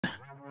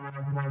Rudy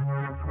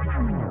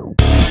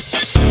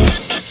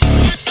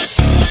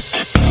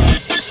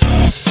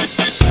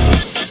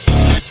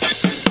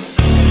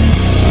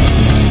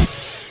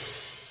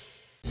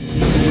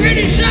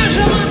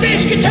Sarzo on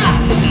bass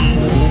guitar.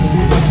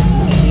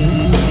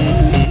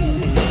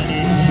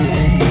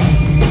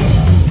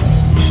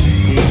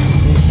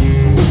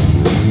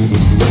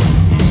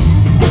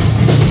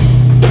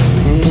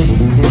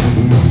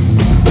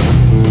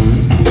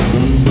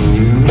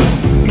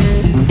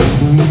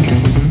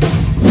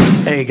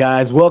 Hey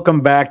guys,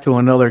 welcome back to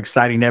another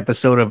exciting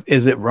episode of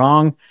Is It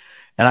Wrong?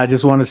 And I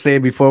just want to say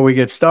before we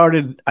get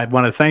started, I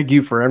want to thank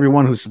you for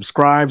everyone who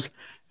subscribes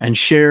and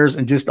shares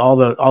and just all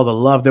the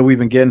love that we've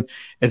been getting.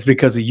 It's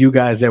because of you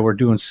guys that we're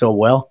doing so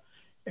well.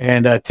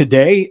 And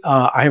today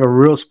I have a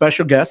real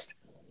special guest,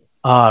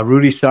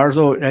 Rudy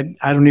Sarzo.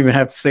 I don't even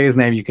have to say his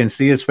name. You can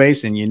see his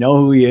face and you know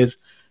who he is.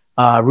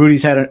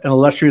 Rudy's had an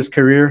illustrious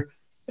career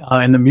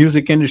in the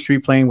music industry,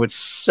 playing with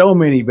so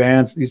many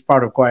bands. He's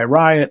part of Quiet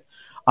Riot,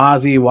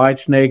 Ozzy,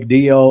 Whitesnake,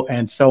 Dio,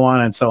 and so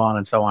on and so on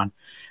and so on.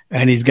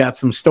 And he's got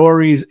some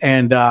stories,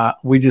 and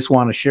we just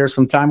want to share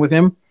some time with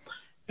him.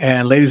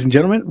 And ladies and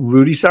gentlemen,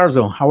 Rudy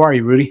Sarzo. How are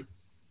you, Rudy?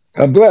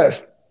 I'm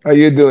blessed. How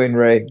you doing,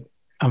 Ray?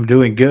 I'm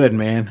doing good,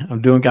 man.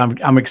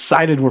 I'm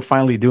excited we're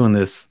finally doing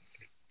this.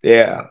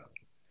 Yeah.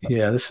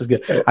 Yeah, this is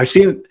good.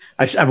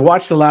 I've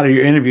watched a lot of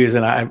your interviews,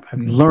 and I've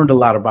learned a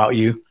lot about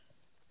you,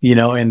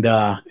 and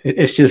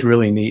it's just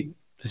really neat.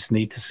 It's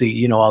neat to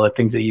see, all the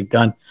things that you've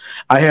done.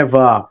 I have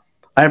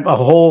a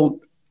whole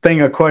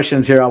thing of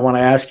questions here I want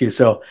to ask you.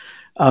 So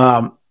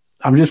I'm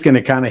just going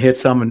to kind of hit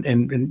some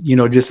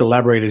and just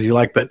elaborate as you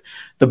like. But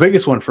the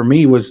biggest one for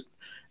me was,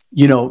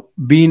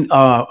 being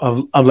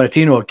of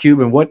Latino, a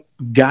Cuban, what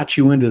got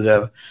you into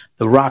the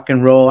rock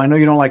and roll? I know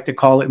you don't like to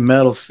call it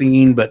metal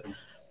scene, but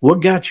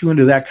what got you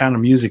into that kind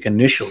of music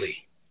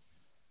initially?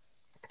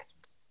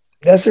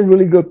 That's a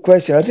really good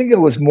question. I think it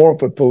was more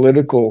of a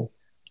political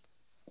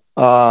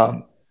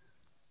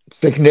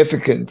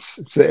significance.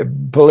 It's a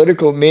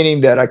political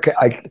meaning that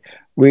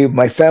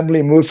my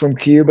family moved from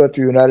Cuba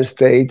to the United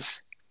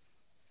States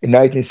in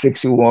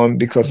 1961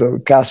 because of the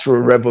Castro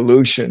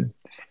Revolution.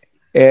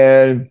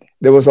 And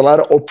there was a lot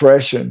of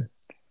oppression.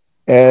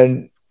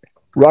 And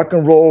rock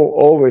and roll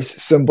always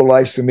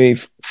symbolized to me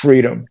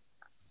freedom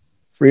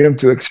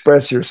to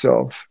express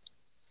yourself,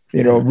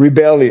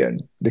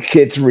 rebellion, the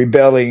kids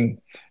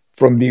rebelling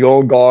from the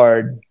old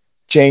guard,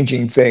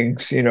 changing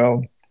things,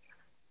 having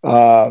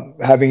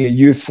a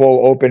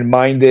youthful,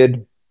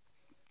 open-minded,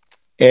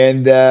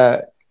 and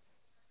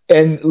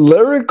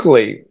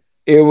lyrically,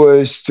 it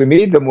was to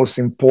me the most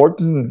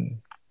important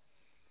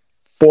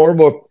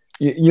form of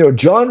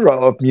genre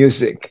of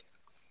music.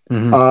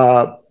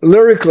 Mm-hmm.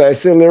 Lyrically, I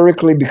say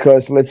lyrically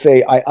because let's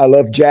say I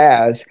love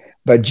jazz,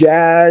 but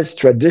jazz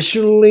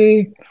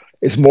traditionally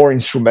is more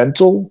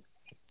instrumental.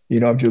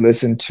 If you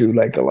listen to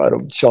like a lot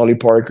of Charlie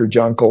Parker,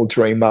 John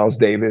Coltrane, Miles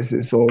Davis,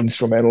 it's all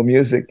instrumental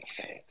music.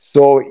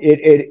 So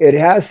it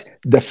has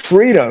the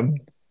freedom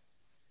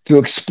to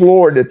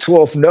explore the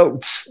 12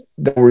 notes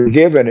that were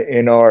given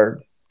in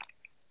our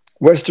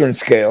Western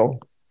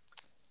scale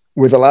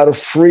with a lot of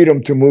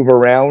freedom to move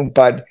around,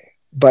 but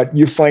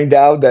you find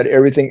out that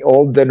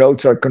all the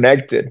notes are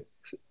connected,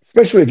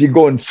 especially if you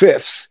go in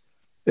fifths.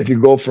 If you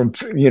go from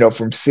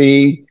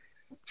C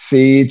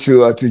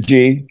to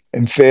G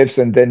in fifths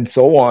and then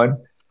so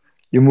on,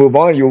 you move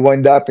on, you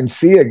wind up in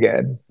C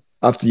again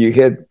after you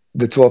hit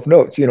the 12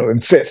 notes,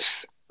 in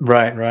fifths.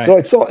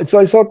 Right. So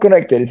it's all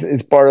connected.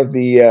 It's part of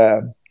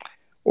the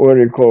what do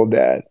you call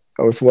that?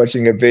 I was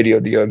watching a video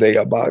the other day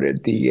about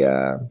it.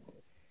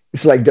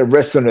 It's like the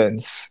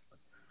resonance,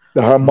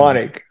 the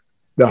harmonic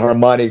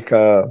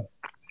scale.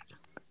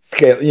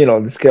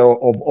 The scale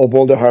of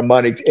all the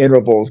harmonics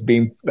intervals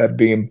being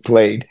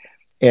played,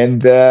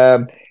 and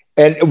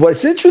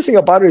what's interesting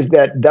about it is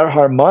that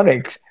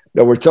harmonics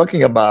that we're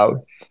talking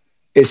about,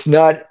 it's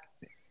done.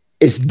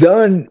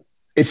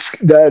 It's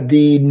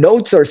the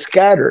notes are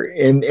scattered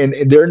and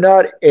they're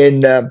not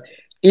in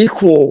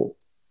equal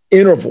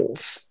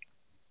intervals,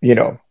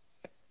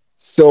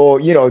 So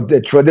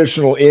the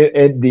traditional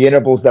the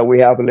intervals that we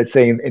have, let's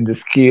say in the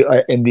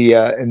scale in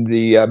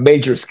the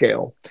major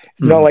scale,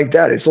 it's not like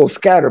that. It's all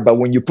scattered, but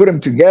when you put them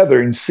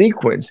together in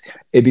sequence,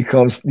 it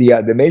becomes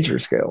the major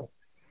scale.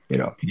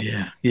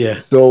 Yeah.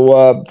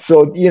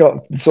 So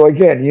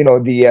again,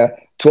 the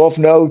 12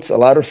 notes, a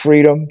lot of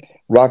freedom,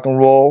 rock and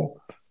roll.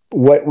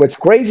 What's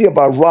crazy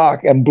about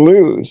rock and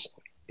blues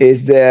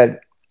is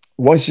that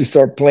once you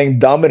start playing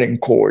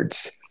dominant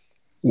chords,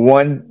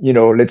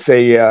 let's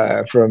say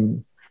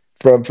from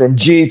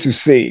G to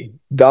C,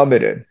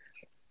 dominant,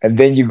 and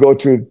then you go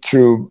to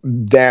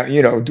down,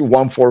 to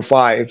 1, 4,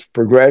 5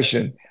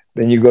 progression.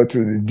 Then you go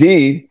to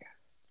the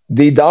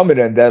D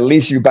dominant, that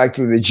leads you back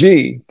to the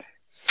G.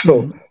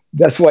 So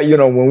that's why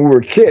when we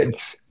were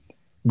kids,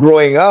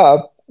 growing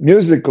up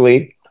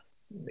musically,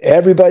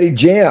 everybody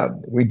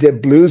jammed. We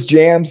did blues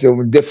jams. There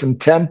were different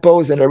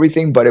tempos and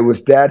everything, but it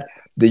was that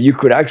you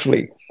could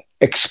actually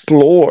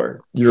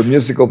explore your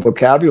musical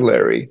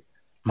vocabulary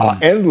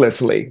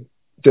endlessly.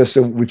 just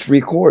with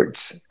three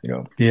chords, you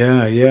know.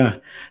 Yeah, yeah.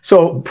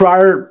 So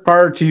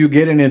prior to you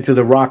getting into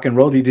the rock and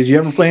roll, did you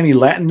ever play any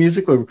Latin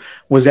music, or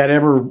was that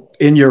ever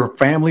in your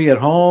family at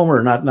home,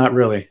 or not? Not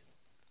really.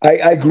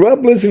 I grew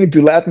up listening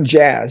to Latin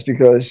jazz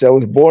because I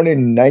was born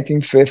in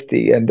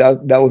 1950, and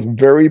that was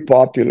very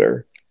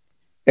popular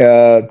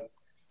uh,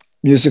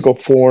 musical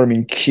form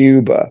in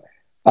Cuba.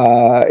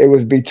 It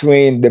was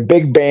between the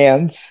big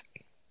bands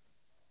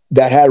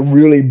that had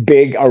really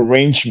big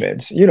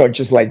arrangements, you know,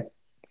 just like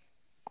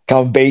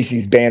Count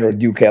Basie's band or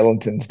Duke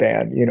Ellington's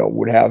band, you know,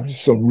 would have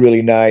some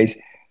really nice,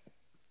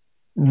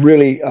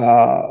 really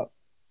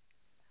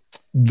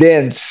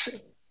dense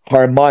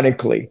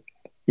harmonically,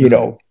 you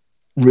know,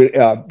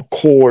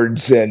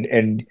 chords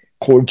and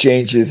chord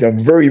changes,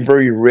 and very,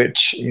 very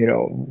rich, you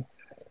know.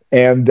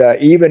 And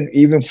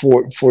even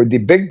for the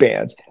big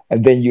bands,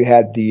 and then you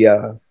had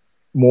the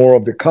more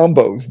of the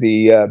combos,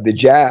 the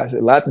jazz,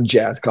 Latin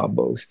jazz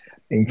combos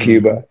in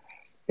Cuba.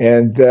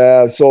 And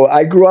so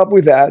I grew up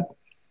with that.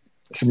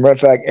 As a matter of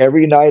fact,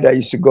 every night I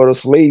used to go to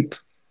sleep.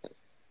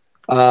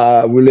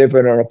 We live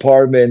in an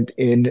apartment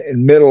in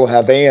middle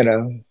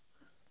Havana,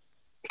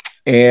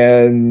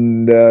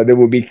 and there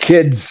would be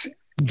kids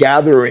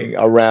gathering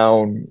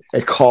around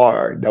a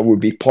car that would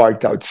be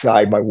parked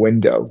outside my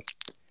window.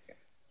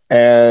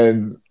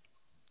 And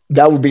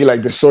that would be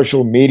like the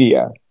social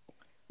media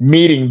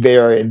meeting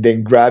there, and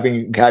then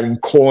having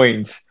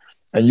coins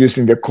and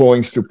using the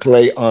coins to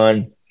play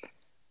on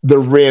the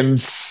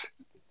rims.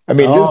 I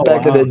mean, this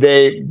back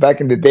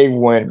in the day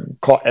when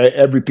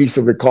every piece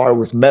of the car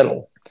was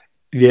metal.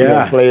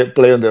 Yeah. You know,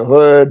 play on the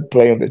hood,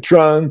 play on the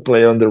trunk,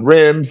 play on the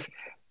rims,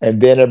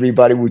 and then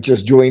everybody would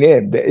just join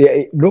in.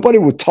 Nobody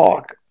would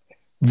talk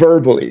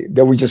verbally.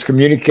 They would just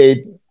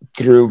communicate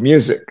through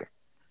music.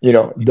 You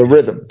know, the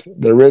rhythm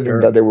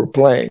that they were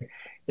playing.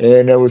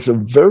 And it was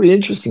very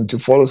interesting to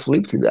fall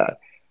asleep to that,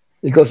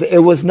 because it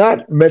was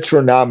not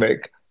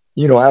metronomic,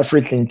 you know,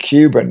 African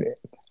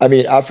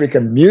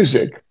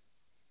music.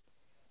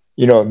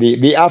 You know,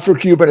 the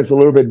Afro-Cuban is a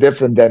little bit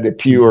different than the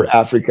pure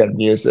African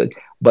music,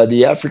 but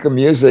the African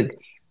music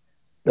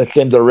that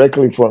came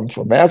directly from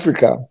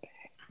Africa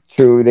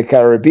to the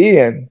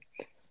Caribbean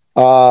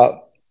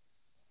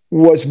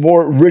was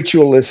more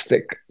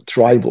ritualistic,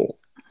 tribal.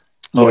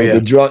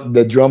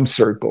 The drum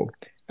circle,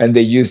 and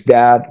they used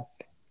that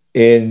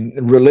in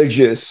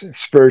religious,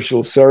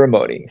 spiritual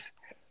ceremonies,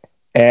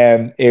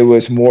 and it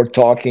was more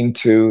talking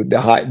to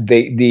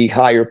the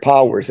higher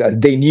powers as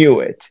they knew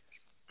it,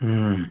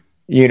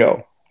 you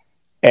know.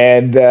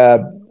 And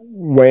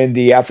when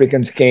the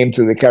Africans came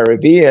to the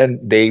Caribbean,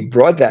 they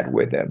brought that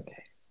with them,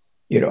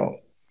 you know,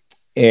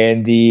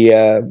 and the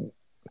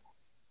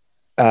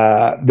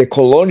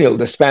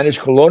Spanish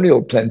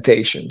colonial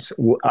plantations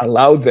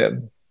allowed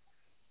them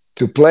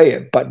to play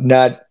it, but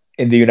not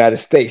in the United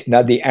States,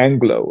 not the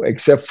Anglo,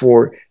 except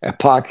for a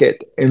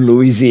pocket in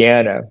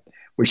Louisiana,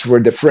 which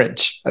were the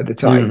French at the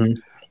time.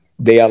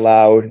 They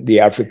allowed the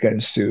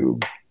Africans to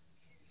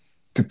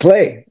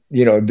play,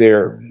 you know,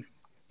 their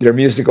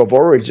music of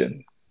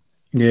origin.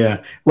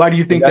 Yeah. Why do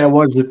you think that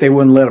was, that they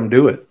wouldn't let them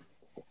do it?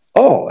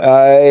 Oh,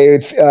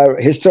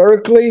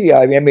 historically,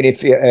 I mean,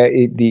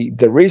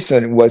 the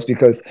reason was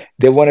because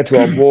they wanted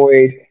to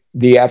avoid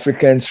the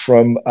Africans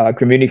from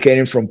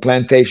communicating from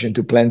plantation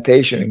to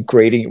plantation and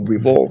creating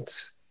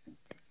revolts.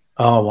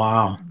 Oh,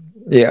 wow.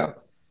 Yeah.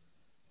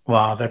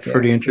 Wow, that's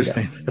pretty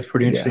interesting. Yeah. That's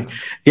pretty interesting.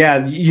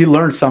 Yeah, you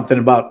learn something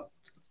about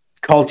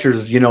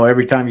cultures, you know,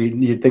 every time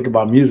you think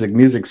about music.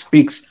 Music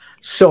speaks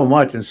so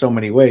much in so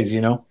many ways, you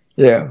know?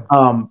 Yeah.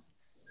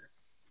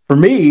 For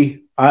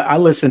me, I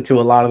listen to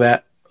a lot of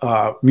that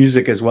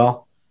music as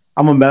well.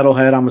 I'm a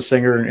metalhead. I'm a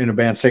singer in a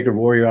band, Sacred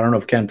Warrior. I don't know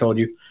if Ken told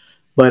you.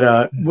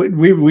 But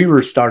we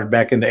were started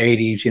back in the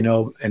 80s, you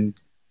know, and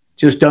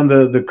just done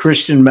the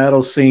Christian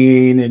metal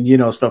scene and, you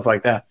know, stuff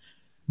like that.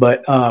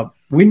 But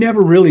we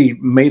never really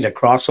made a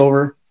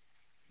crossover.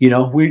 You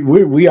know,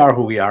 we are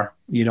who we are,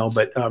 you know,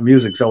 but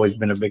music's always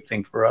been a big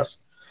thing for us.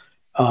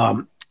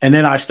 And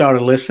then I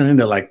started listening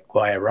to like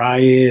Quiet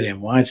Riot and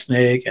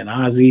Whitesnake and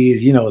Ozzy,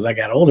 you know, as I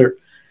got older.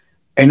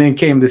 And then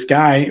came this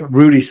guy,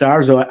 Rudy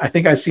Sarzo. I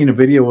think I seen a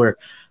video where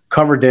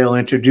Coverdale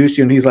introduced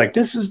you, and he's like,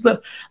 "This is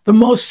the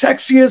most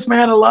sexiest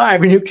man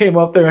alive," and you came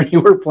up there and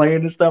you were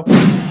playing and stuff.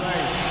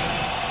 Right.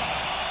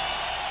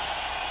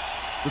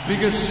 The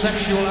biggest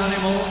sexual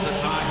animal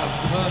that I have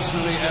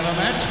personally ever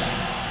met,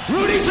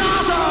 Rudy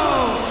Sarzo.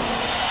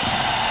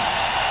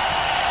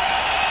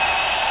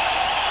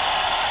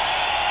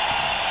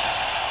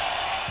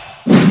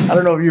 I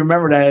don't know if you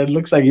remember that. It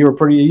looks like you were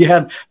pretty. You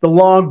had the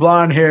long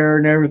blonde hair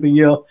and everything,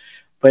 you know.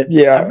 But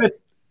yeah.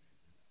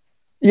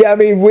 Yeah, I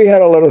mean, we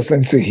had a little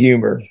sense of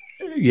humor.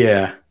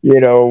 Yeah, you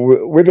know,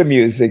 with the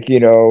music, you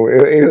know,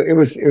 it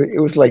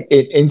was like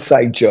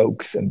inside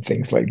jokes and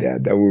things like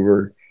that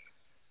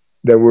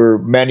that were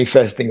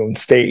manifesting on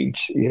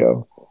stage. You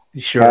know,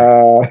 sure.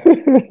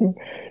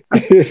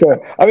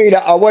 I mean,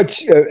 I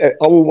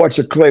will watch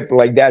a clip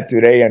like that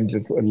today and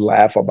just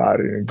laugh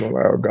about it and go,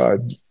 "Oh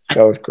God,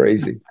 that was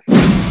crazy."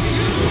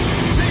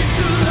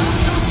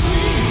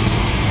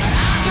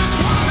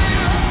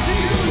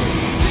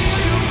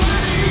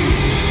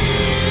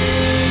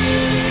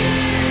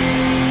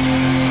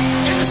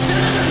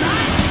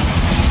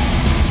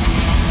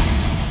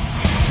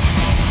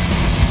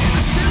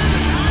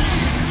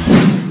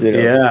 you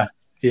know. Yeah.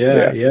 Yeah.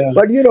 Yeah. Yeah.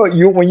 But you know,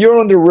 you when you're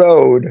on the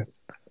road,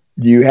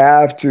 you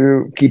have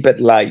to keep it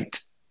light.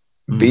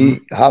 Hmm.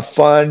 Have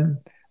fun.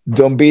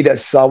 Don't be that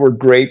sour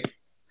grape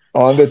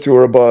on the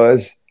tour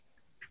bus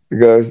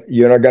because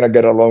you're not gonna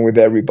get along with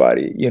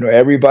everybody. You know,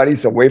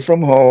 everybody's away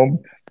from home.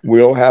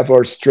 We all have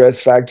our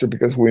stress factor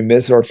because we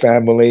miss our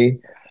family,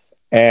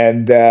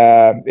 and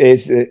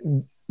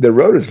the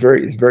road is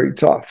very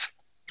tough.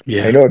 I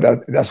Yeah. know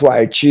that's why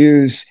I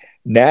choose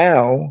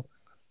now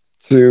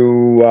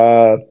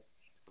to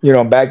you know,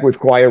 I'm back with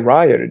Quiet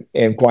Riot.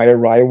 And Quiet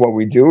Riot, what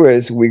we do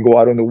is we go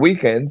out on the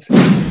weekends.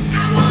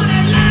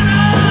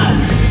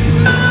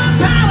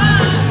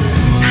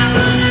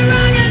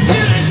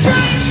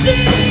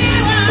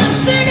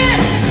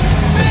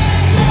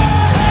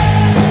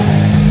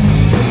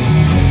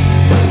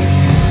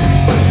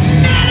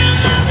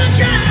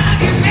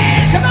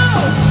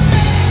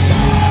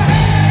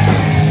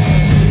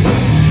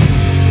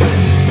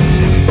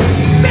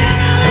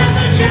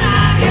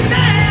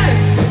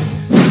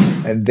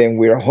 And then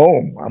we're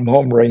home. I'm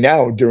home right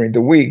now during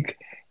the week.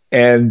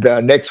 And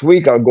next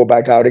week I'll go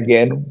back out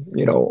again,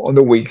 you know, on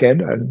the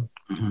weekend. And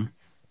Hmm.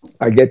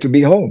 I get to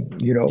be home,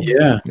 you know,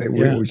 Yeah.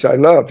 Yeah. which I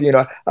love. You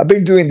know, I've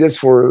been doing this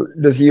for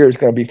this year. It's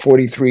going to be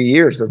 43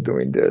 years of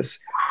doing this.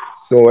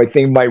 So I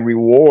think my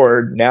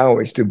reward now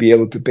is to be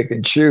able to pick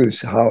and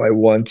choose how I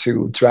want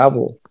to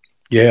travel.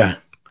 Yeah.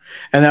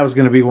 And that was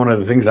going to be one of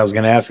the things I was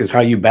going to ask is how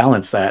you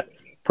balance that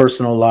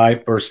personal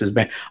life versus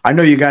band. I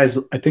know you guys,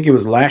 I think it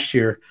was last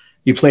year,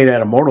 you played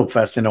at Immortal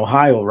Fest in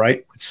Ohio,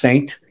 right? With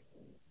Saint.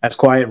 That's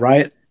Quiet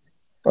Riot.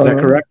 Is that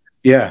Uh-huh. correct?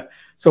 Yeah.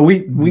 So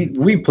we we Mhm.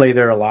 we play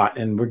there a lot,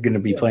 and we're going to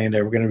be Yeah. playing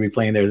there. We're going to be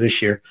playing there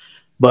this year.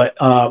 But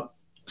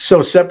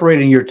so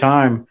separating your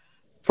time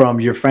from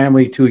your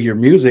family to your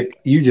music,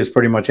 you just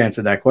pretty much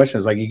answered that question.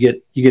 It's like you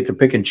get to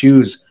pick and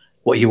choose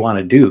what you want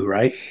to do,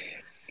 right?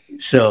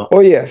 So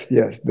Oh, yes,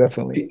 yes,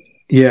 definitely.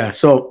 yeah.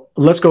 So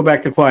let's go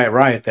back to Quiet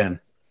Riot then.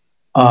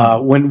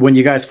 Mhm. When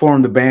you guys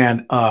formed the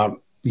band,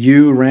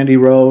 you, Randy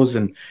Rose,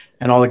 and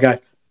all the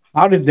guys,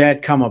 how did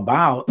that come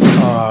about?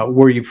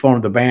 Where you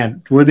formed the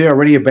band? Were they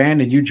already a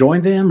band and you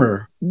joined them,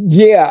 or?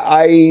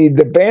 Yeah,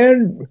 the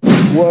band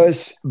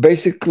was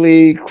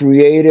basically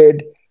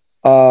created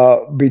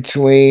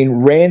between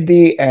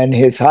Randy and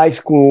his high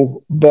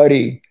school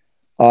buddy,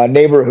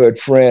 neighborhood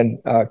friend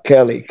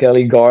Kelly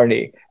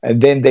Garney,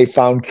 and then they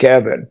found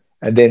Kevin,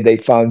 and then they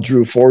found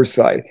Drew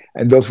Forsythe,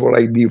 and those were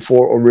like the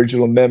four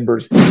original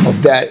members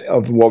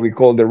of what we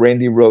call the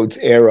Randy Rhoads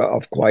era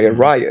of Quiet Mhm.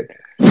 Riot.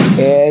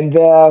 And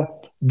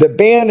the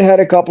band had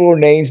a couple of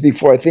names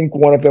before. I think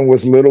one of them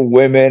was Little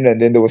Women, and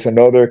then there was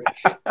another.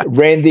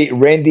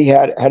 Randy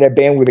had a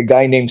band with a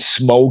guy named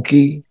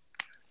Smokey.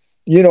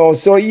 You know,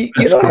 so you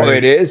That's know how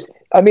it great. is.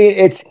 I mean,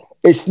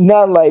 it's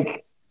not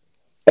like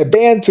a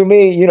band to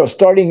me. You know,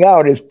 starting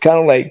out is kind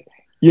of like,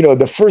 you know,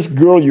 the first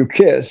girl you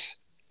kiss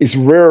is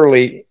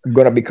rarely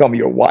gonna become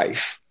your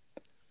wife.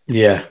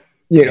 Yeah,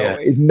 You know, yeah.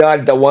 it's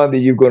not the one that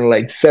you're gonna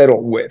like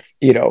settle with.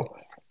 You know,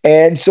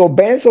 and so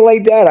bands are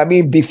like that. I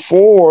mean,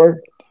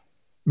 before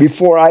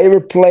I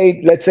ever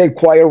played, let's say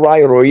Quiet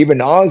Riot or even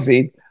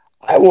Ozzy,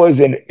 I was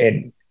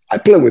in I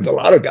played with a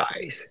lot of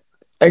guys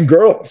and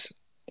girls,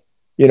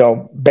 you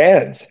know,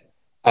 bands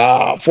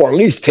for at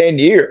least 10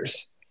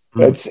 years. Mm.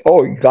 That's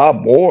oh God,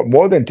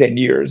 more than 10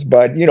 years.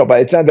 But you know,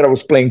 by the time that I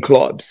was playing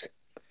clubs,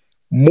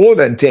 more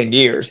than 10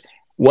 years.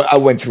 Well, I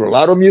went through a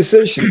lot of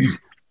musicians,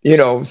 you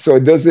know, so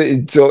it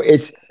doesn't so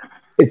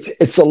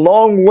it's a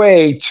long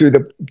way to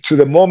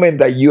the moment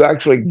that you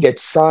actually get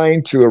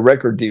signed to a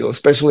record deal,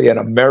 especially an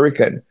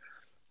American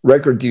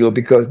record deal,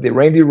 because the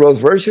Randy Rose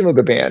version of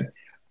the band,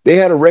 they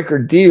had a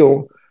record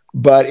deal,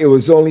 but it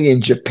was only in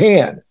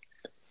Japan.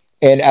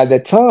 And at the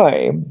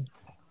time,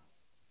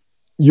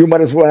 you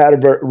might as well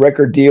have a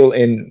record deal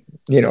in,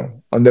 you know,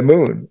 on the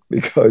moon,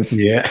 because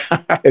Yeah.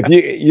 if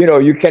you know,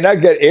 you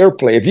cannot get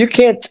airplay. If you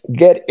can't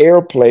get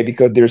airplay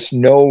because there's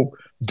no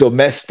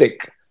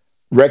domestic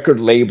record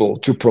label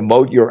to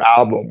promote your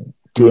album,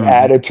 to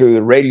add Mhm. it to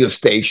the radio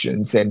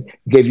stations and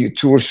give you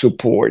tour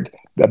support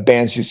that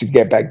bands used to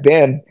get back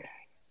then,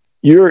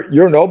 you're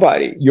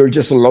nobody. You're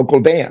just a local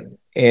band,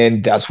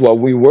 and that's what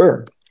we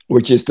were,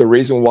 which is the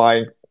reason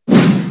why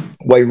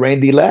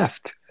Randy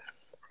left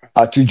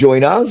to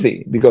join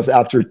Ozzy, because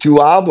after two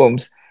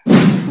albums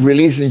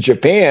released in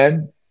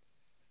Japan,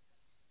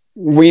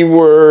 we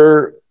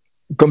were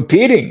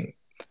competing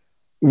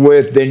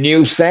with the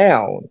new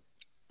sound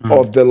Mm.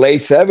 of the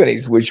late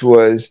 70s, which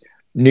was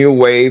new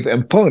wave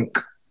and punk.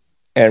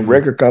 And Mm.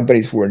 record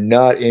companies were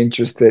not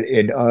interested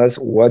in us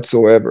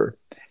whatsoever.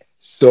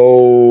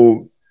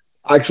 So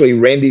actually,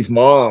 Randy's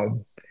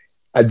mom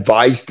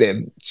advised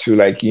them to,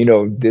 like, you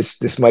know,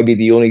 this might be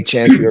the only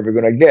chance you're ever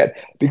gonna get,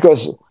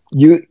 because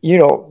you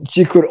know,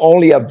 she could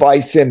only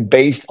advise him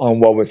based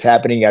on what was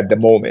happening at the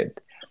moment.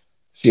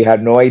 She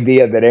had no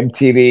idea that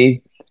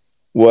MTV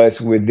was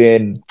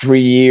within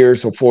 3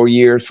 years or 4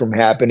 years from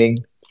happening,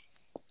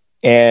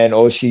 and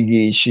all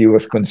she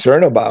was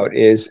concerned about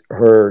is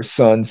her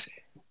son's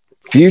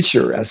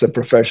future as a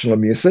professional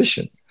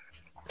musician.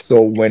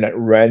 So when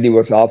Randy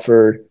was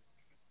offered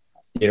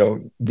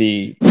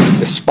the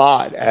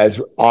spot as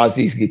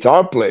Ozzy's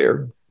guitar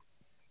player,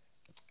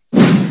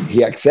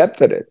 he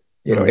accepted it.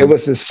 It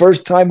was his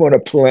first time on a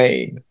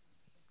plane.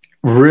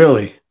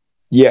 Really?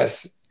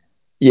 Yes.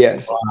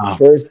 Wow.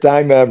 First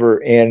time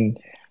ever.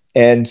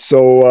 And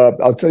so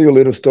I'll tell you a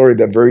little story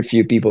that very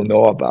few people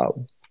know about.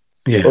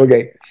 Yeah.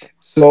 Okay.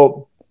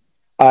 So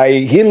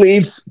he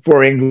leaves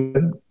for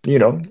England,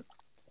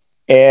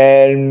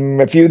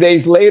 and a few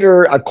days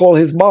later, I call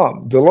his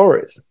mom,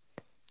 Dolores,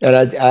 and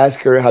I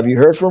ask her, "Have you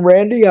heard from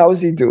Randy? How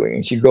is he doing?"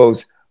 And she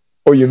goes,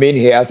 "Oh, you mean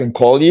he hasn't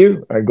called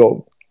you?" I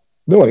go,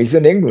 "No, he's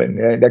in England.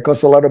 And that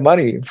costs a lot of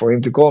money for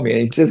him to call me."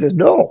 And he says,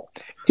 "No,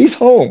 he's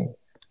home."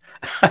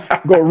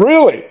 I go,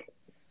 "Really?"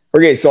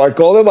 Okay, so I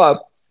called him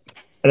up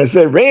and I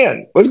said,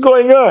 "Rand, what's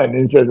going on?"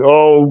 And he says,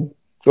 "Oh,"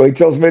 so he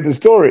tells me the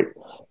story.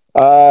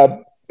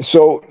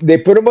 So they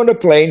put him on a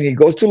plane. He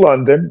goes to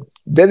London.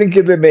 They didn't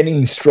give him any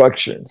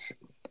instructions.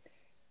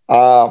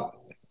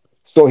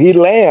 So he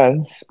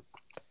lands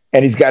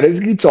and he's got his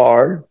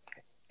guitar.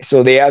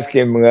 So they ask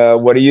him,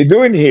 "What are you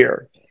doing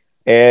here?"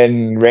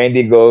 And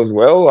Randy goes,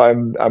 "Well,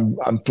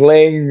 I'm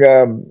playing.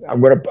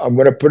 I'm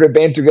gonna put a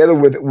band together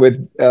with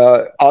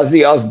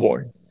Ozzy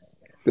Osbourne,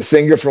 the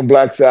singer from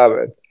Black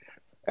Sabbath."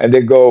 And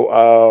they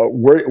go,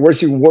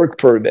 "Where's your work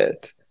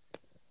permit?"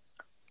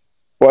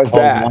 What's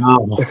that?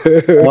 Wow.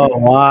 Oh,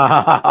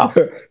 wow.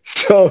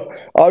 So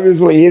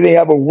obviously he didn't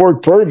have a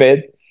work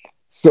permit.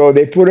 So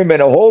they put him in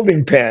a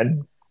holding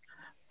pen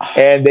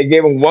and they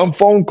gave him one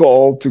phone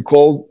call to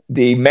call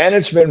the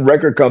management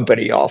record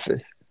company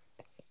office.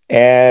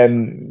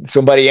 And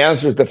somebody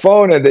answers the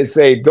phone and they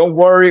say, "Don't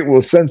worry,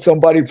 we'll send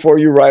somebody for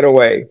you right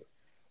away."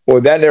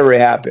 Well, that never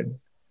happened.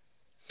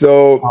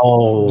 So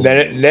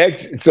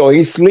so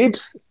he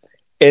sleeps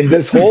in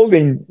this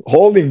holding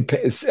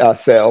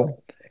cell,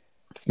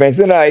 spends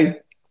the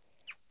night,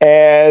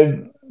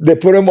 and they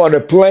put him on a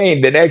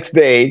plane the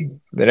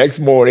next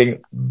morning,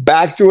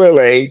 back to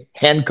LA,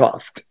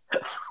 handcuffed.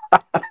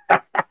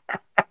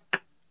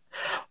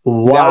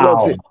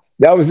 Wow.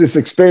 That was this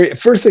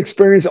first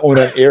experience on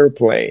an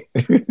airplane.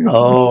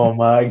 Oh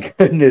my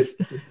goodness.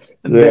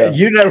 Yeah.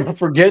 You never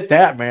forget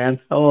that, man.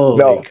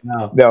 Holy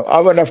cow. No.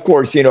 And of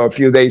course, a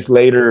few days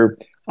later,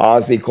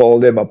 Ozzy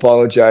called him,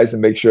 apologized,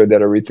 and make sure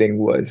that everything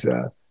was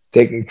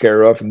taken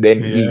care of. And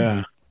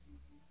then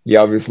he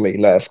obviously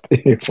left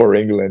for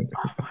England.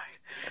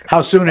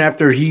 How soon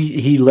after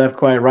he left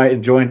Quiet Riot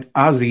and joined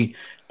Ozzy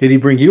did he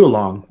bring you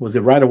along? Was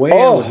it right away?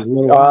 Or was it a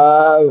little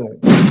while?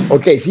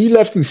 Okay, so he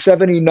left in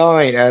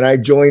 79 and I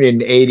joined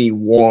in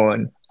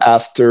 81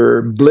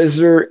 after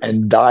Blizzard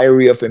and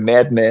Diary of a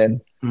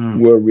Madman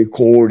were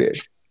recorded.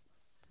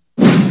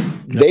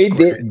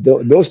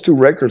 Those two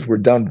records were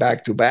done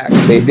back to back.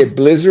 They did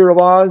Blizzard of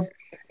Oz.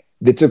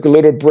 They took a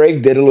little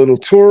break, did a little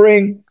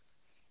touring,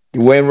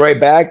 went right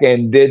back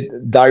and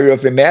did Diary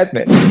of a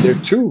Madman. They're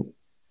two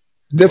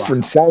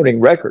different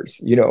sounding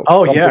records,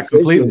 Oh yeah,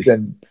 completely.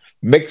 And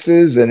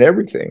mixes and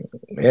everything.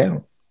 Yeah.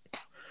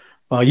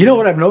 Well, you know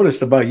what I've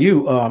noticed about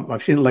you?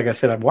 I've seen, like I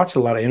said, I've watched a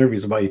lot of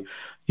interviews about you.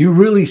 You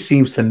really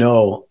seems to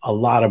know a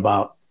lot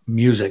about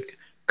music,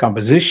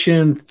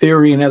 composition,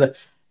 theory, and other.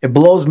 It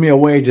blows me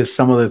away just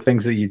some of the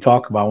things that you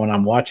talk about when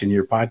I'm watching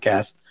your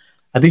podcast.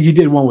 I think you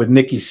did one with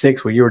Nikki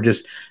Sixx where you were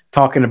just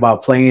talking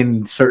about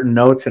playing certain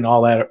notes and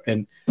all that.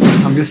 And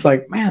I'm just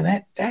like,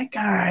 man, that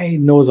guy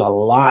knows a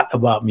lot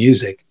about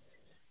music.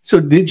 So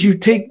did you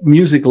take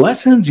music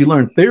lessons? You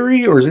learned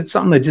theory, or is it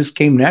something that just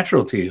came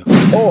natural to you?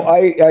 Oh,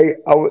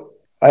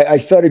 I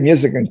studied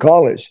music in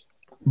college,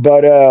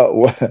 but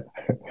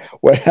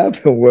what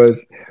happened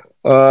was,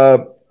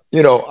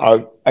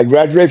 I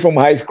graduated from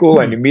high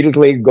school and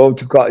immediately went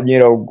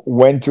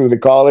to the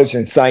college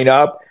and signed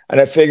up.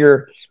 And I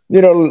figure,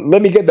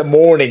 let me get the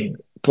morning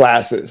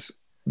classes.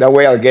 That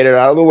way I'll get it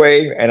out of the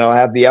way and I'll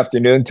have the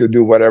afternoon to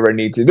do whatever I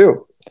need to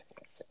do.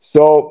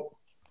 So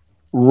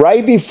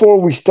right before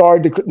we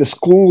started the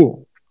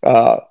school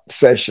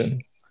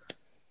session,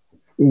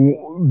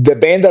 the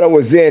band that I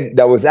was in,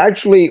 that was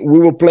actually, we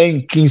were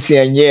playing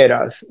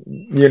quinceañeras,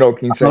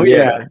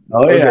 quinceañera.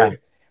 Oh, yeah.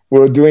 We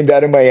were doing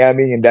that in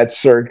Miami in that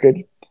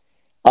circuit.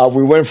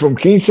 We went from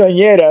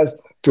quinceañeras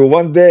to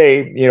one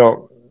day,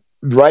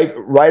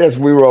 right as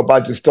we were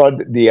about to start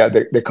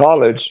the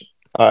college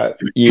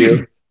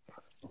year,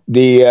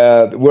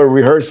 we're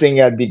rehearsing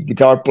at the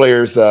guitar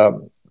player's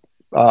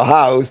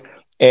house,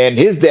 and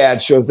his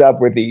dad shows up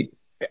with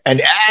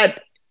an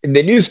ad in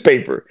the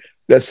newspaper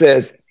that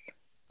says,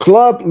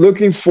 "Club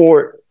looking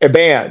for a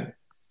band,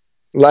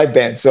 live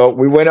band." So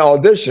we went to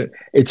audition.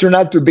 It turned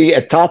out to be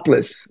a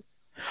Topless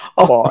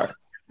bar.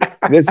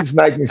 This is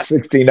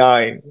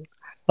 1969.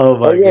 Oh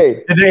my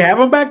God. Did they have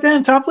them back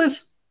then,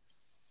 Topless?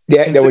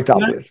 Yeah, they were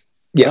Topless.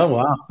 Yes. Oh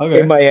wow. Okay.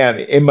 In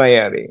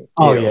Miami.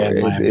 Oh yeah,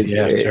 Miami.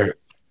 Sure.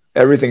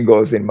 Everything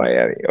goes in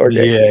Miami.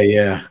 Okay.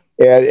 Yeah.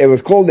 And it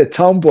was called the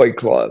Tomboy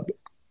Club.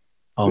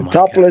 Oh, the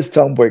Topless God.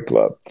 Tomboy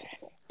Club.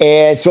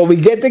 And so we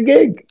get the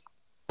gig.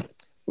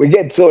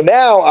 So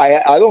now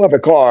I don't have a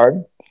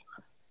car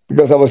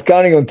because I was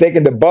counting on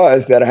taking the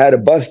bus, that I had a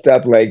bus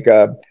stop like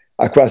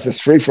across the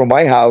street from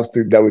my house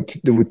that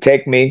would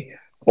take me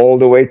all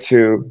the way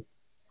to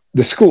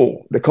the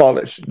school, the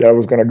college that I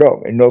was going to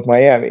go in North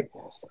Miami.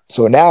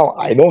 So now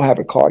I don't have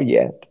a car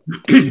yet.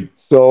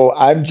 So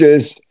I'm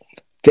just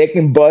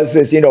taking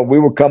buses. You know, we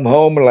would come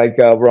home like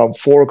around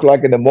 4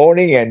 o'clock in the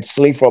morning and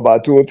sleep for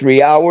about 2 or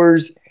 3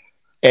 hours.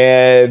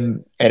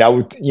 And I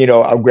would, you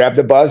know, I'll grab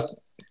the bus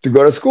to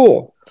go to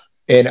school.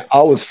 And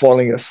I was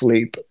falling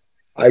asleep.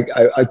 I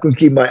couldn't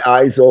keep my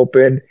eyes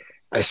open.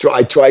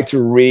 I tried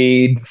to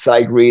read,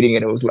 sight reading,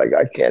 and it was like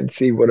I can't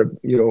see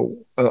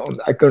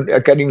I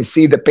can't even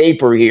see the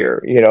paper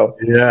here, you know.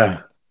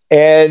 Yeah.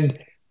 And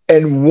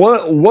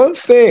one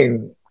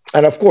thing,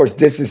 and of course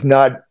this is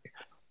not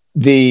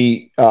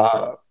the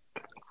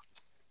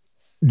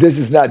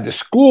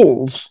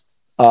school's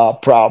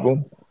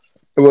problem.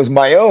 It was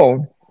my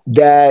own.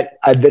 That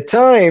at the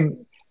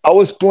time I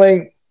was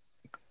playing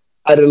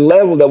at a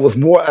level that was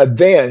more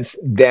advanced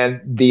than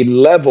the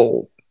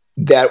level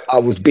that I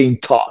was being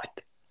taught.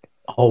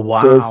 Oh,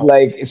 wow.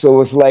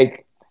 So it's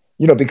like,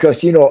 you know,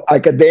 because, you know,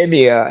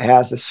 academia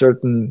has a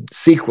certain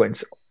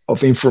sequence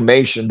of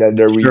information that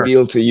they're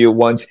revealed to you.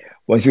 Once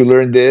you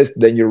learn this,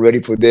 then you're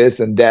ready for this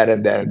and that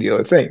and the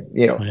other thing,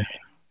 you know,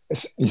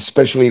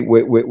 especially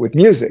with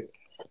music,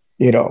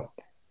 you know,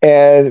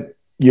 and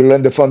you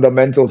learn the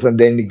fundamentals, and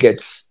then it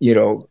gets, you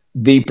know,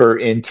 deeper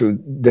into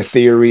the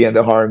theory and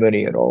the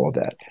harmony and all of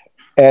that.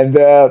 And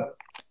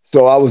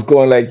so I was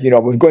going like, you know,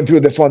 I was going through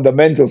the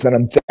fundamentals,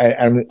 and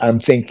I'm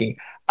thinking,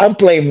 I'm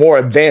playing more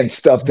advanced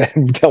stuff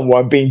than what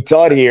I'm being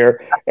taught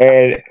here,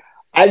 and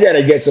I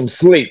gotta get some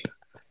sleep.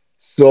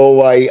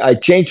 So I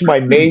changed my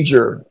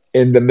major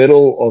in the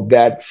middle of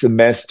that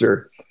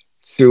semester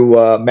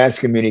to mass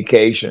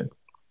communication.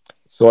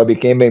 So I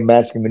became a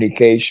mass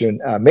communication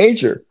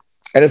major.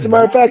 And as a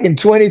matter of fact, in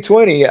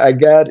 2020, I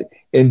got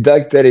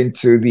inducted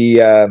into the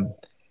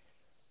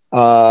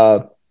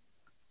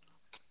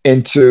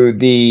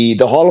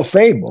Hall of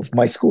Fame of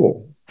my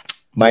school,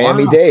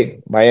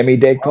 Miami-Dade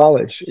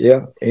College,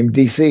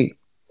 MDC.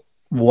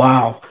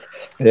 Wow,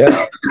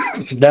 yeah,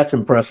 that's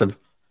impressive.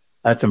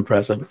 That's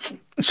impressive.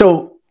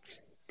 So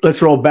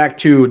let's roll back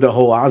to the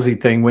whole Ozzy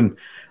thing. When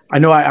I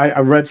know I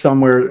read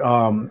somewhere,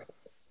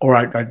 or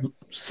I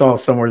saw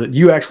somewhere that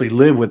you actually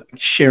lived with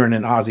Sharon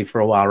and Ozzy for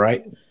a while,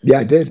 right? Yeah,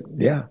 I did.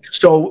 Yeah.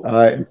 So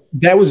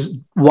that was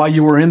while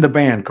you were in the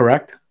band,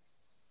 correct?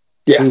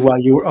 Yeah. While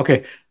you were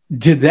okay.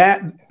 Did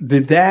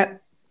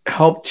that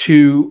help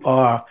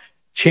to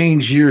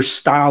change your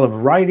style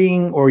of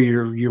writing or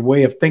your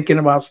way of thinking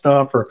about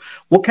stuff, or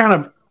what kind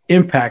of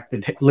impact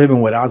did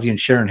living with Ozzy and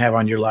Sharon have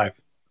on your life?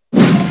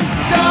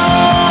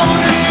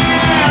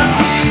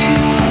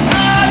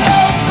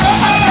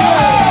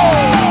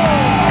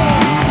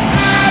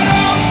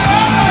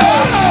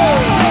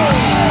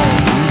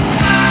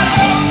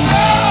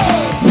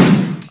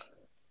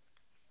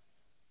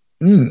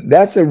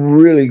 That's a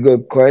really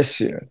good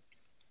question.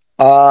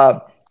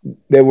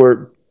 They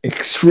were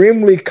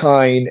extremely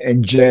kind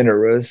and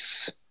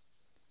generous,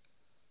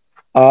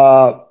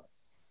 and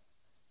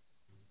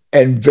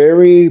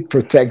very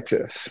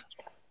protective.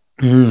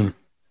 Kind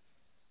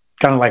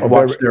of like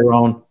watch their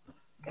own.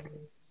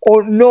 Oh,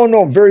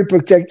 no, very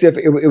protective.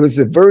 It was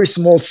a very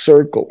small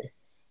circle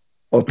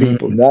of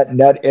people.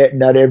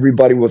 Not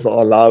everybody was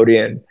allowed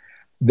in.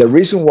 The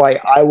reason why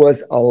I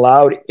was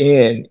allowed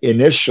in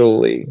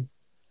initially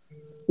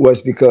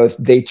was because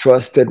they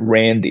trusted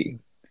Randy.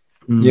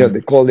 You know,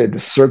 they call it the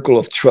circle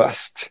of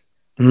trust.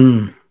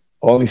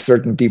 Only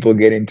certain people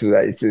get into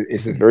that.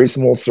 It's a very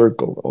small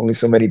circle. Only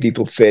so many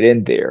people fit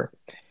in there.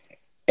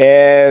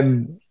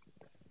 And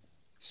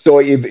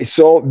so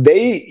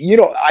they, you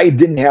know, I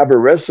didn't have a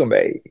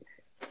resume.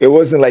 It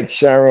wasn't like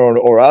Sharon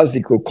or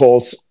Ozzy could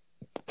call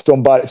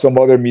some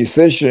other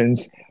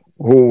musicians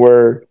who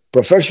were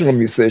professional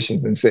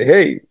musicians and say,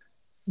 "Hey,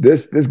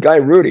 this guy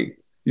Rudy,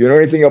 you know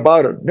anything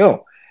about him?"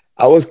 No,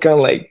 I was kind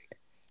of like,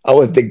 I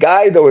was the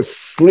guy that was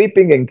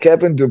sleeping in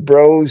Kevin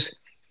DuBro's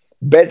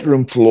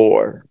bedroom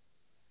floor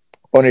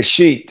on a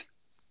sheet,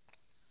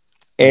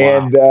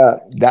 and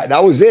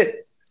that was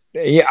it.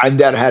 Yeah, and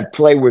then I had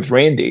played with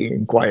Randy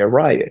in Quiet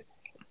Riot.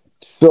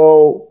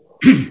 So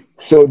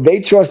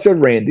they trusted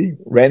Randy.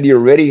 Randy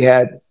already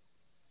had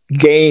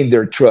gained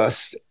their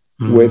trust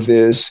with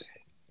his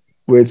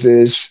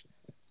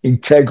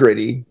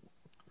integrity.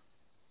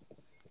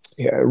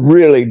 Yeah,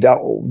 really,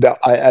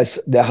 as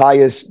the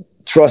highest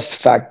trust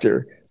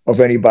factor of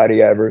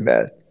anybody I ever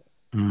met.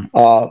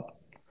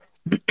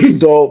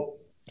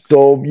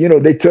 So you know,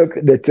 they took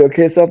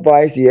his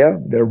advice. Yeah,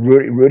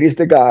 Rudy's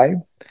the guy.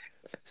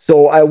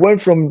 So I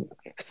went from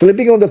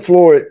sleeping on the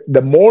floor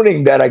the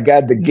morning that I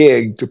got the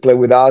gig to play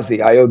with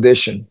Ozzy. I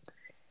auditioned,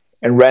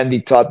 and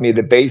Randy taught me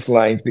the bass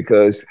lines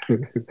because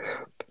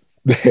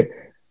the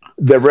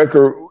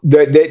record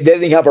they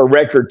didn't have a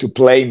record to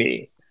play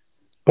me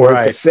or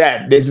a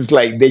cassette. This is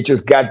like they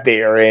just got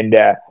there and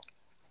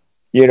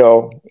you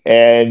know,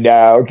 and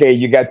okay,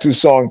 you got 2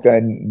 songs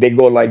and they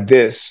go like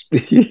this,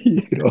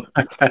 you know.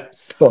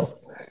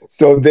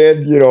 So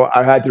then, you know,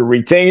 I had to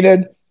retain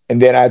it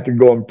and then I had to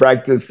go and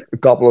practice a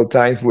couple of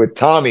times with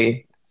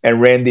Tommy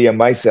and Randy and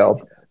myself.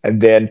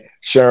 And then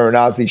Sharon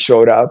and Ozzy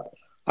showed up.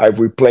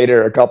 We played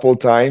it a couple of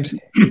times,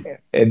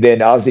 and then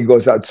Ozzy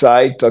goes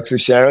outside, talks to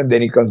Sharon,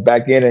 then he comes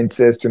back in and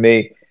says to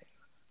me,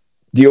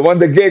 "Do you want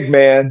the gig,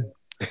 man?"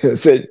 I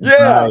said,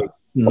 "Yeah."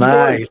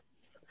 Nice.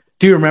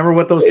 Do you remember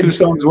what those two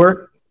songs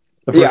were?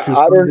 The first two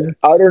songs?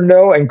 I don't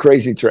know, and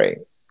Crazy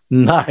Train.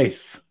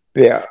 Nice.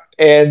 Yeah,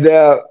 and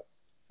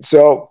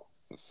so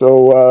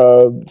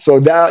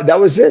that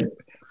was it.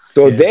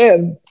 So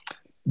then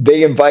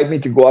they invite me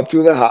to go up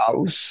to the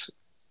house,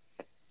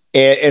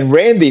 and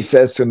Randy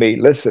says to me,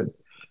 "Listen,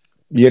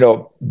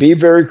 be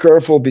very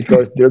careful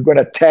because they're going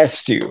to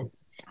test you."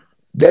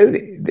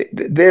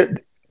 They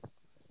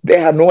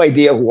had no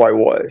idea who I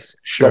was,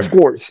 sure. Of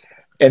course,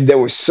 and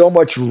there was so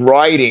much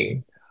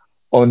writing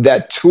on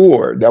that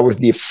tour. That was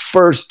the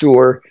first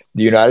tour,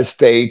 the United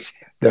States.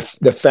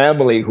 The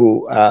family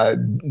who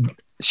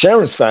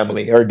Sharon's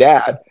family, her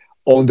dad,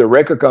 owned the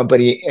record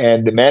company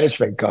and the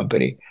management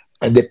company,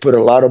 and they put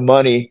a lot of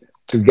money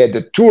to get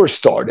the tour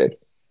started.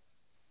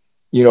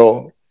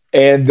 And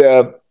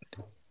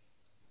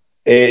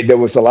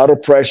there was a lot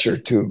of pressure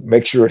to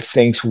make sure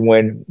things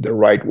went the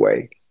right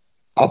way,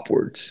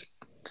 upwards.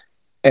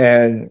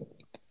 And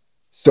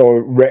so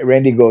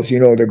Randy goes,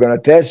 they're going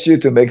to test you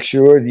to make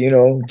sure,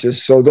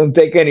 just so don't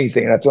take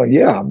anything. And I told him,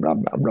 yeah, I'm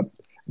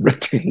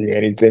not taking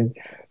anything.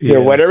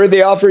 Whatever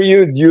they offer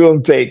you, you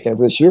don't take. And I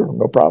said, sure,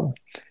 no problem.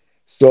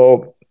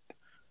 So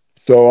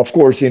of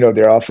course,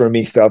 they're offering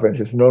me stuff, and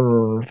says,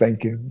 no,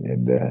 thank you.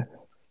 And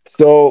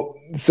so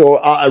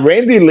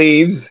Randy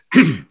leaves,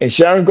 and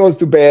Sharon goes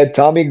to bed,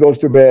 Tommy goes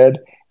to bed,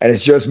 and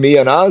it's just me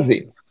and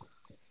Ozzy.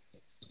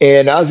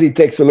 And Ozzy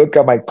takes a look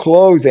at my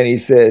clothes, and he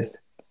says,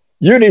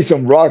 "You need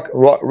some rock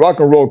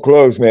and roll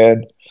clothes,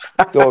 man."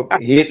 So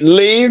he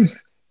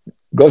leaves,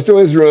 goes to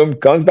his room,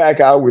 comes back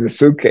out with a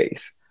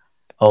suitcase.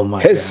 Oh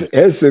my God.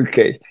 His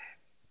suitcase.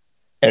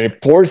 And he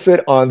pours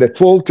it on the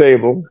pool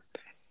table.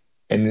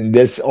 And then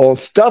this all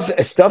stuff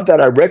that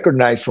I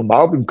recognize from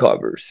album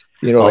covers.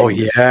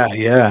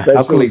 Yeah.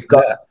 Especially,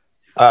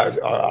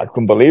 I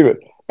couldn't believe it.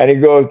 And he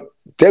goes,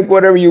 "Take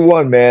whatever you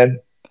want, man."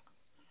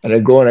 And I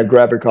go and I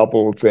grab a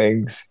couple of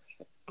things.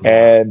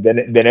 And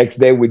then the next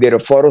day we did a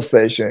photo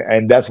session,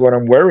 and that's what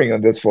I'm wearing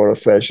on this photo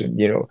session.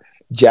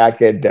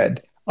 Jacket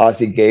that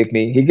Ozzy gave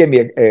me. He gave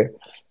me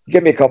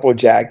a couple of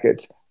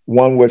jackets.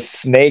 One was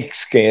snake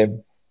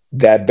skin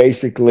that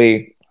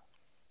basically,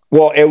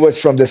 it was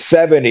from the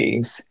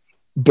 70s,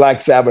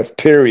 Black Sabbath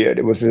period.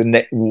 It was a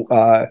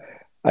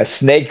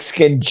snake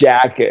skin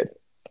jacket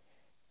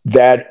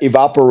that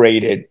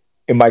evaporated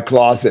in my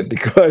closet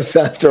because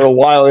after a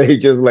while it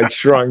just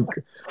shrunk.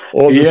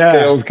 All the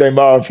scales came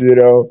off,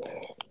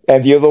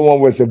 And the other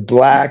one was a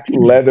black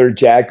leather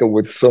jacket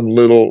with some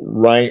little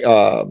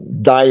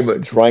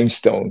diamonds,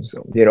 rhinestones.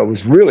 It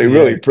was really,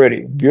 really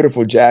pretty,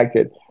 beautiful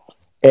jacket.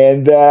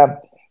 And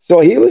so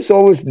he was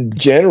always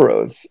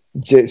generous,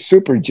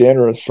 super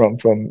generous from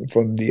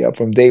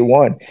day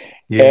one.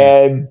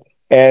 Yeah.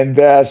 And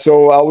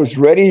so I was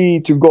ready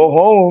to go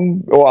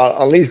home, or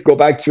at least go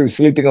back to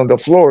sleeping on the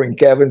floor in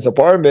Kevin's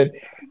apartment.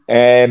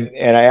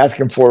 And I asked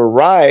him for a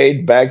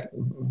ride back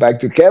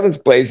to Kevin's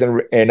place,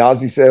 and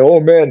Ozzy said, "Oh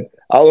man,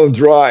 I don't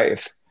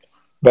drive."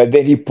 But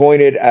then he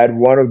pointed at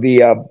one of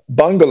the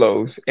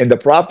bungalows in the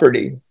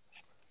property,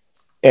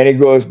 and he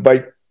goes,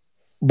 "But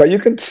you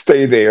can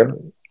stay there."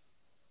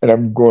 And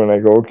I'm going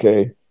like,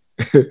 "Okay."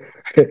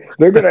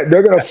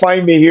 they're gonna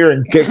find me here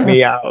and kick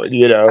me out,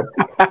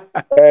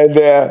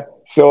 And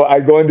so I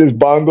go in this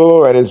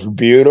bungalow, and it's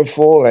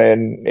beautiful,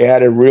 and it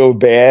had a real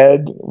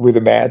bed with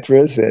a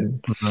mattress,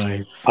 and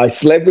nice. I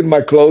slept with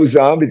my clothes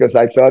on because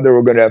I thought they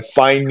were gonna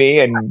find me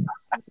and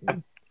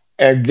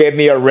get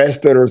me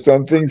arrested or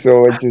something.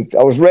 So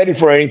I was ready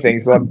for anything.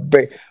 So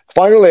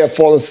finally I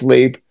fall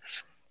asleep,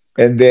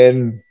 and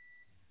then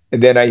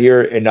I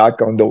hear a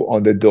knock on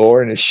the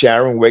door, and it's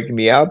Sharon waking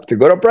me up to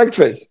go to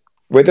breakfast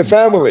with the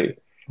family.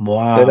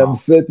 Wow. And I'm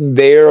sitting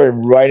there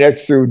right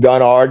next to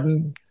Don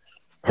Arden,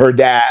 her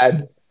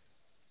dad,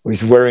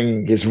 who's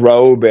wearing his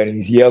robe, and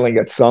he's yelling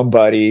at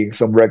somebody,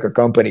 some record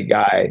company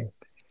guy.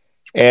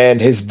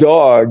 And his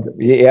dog,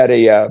 he had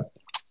a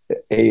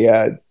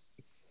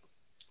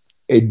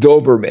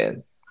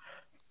Doberman,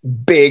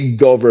 big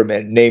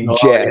Doberman named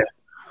Jet. Yeah.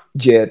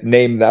 Jet,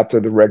 named after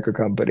the record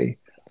company.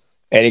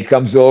 And he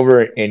comes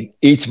over and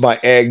eats my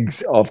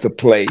eggs off the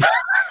plate.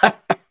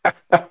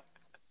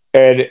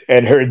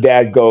 and her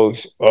dad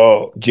goes,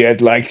 "Oh, Jet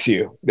likes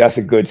you. That's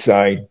a good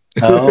sign."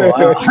 Oh,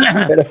 wow.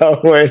 And I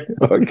went,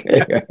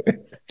 okay.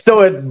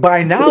 So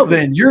by now,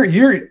 then you're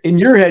in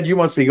your head, you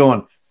must be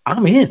going,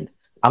 "I'm in.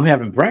 I'm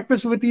having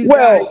breakfast with these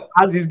guys.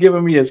 Ozzy's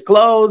giving me his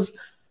clothes."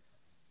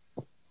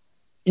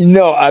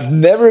 I've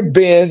never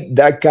been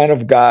that kind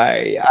of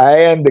guy.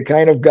 I am the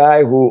kind of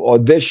guy who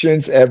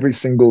auditions every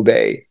single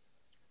day.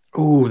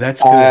 Ooh,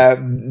 that's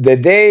good. The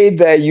day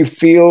that you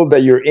feel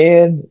that you're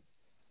in,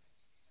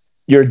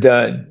 you're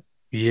done.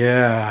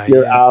 Yeah.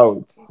 You're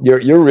out.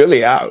 You're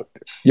really out.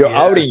 You're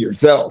outing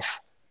yourself.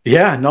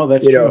 Yeah, no,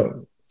 that's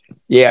true.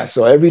 Yeah,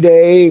 so every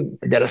day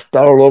I got to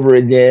start all over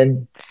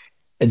again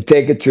and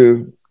take it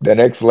to the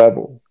next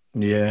level.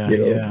 Yeah,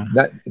 yeah.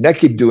 Not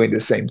keep doing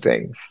the same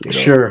things.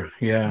 Sure,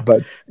 yeah.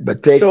 But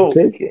So,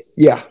 take it.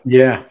 Yeah.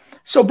 yeah.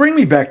 So bring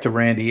me back to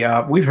Randy.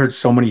 We've heard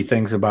so many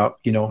things about,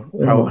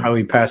 Mhm. how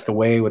he passed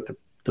away with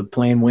the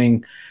plane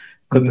wing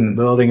clip in the Mhm.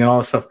 building and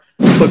all that stuff.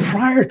 But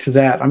prior to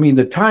that, I mean,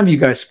 the time you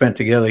guys spent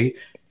together, he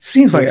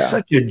seems like Yeah.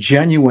 such a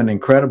genuine,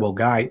 incredible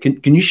guy.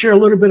 Can you share a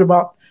little bit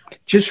about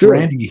just Sure.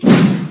 Randy?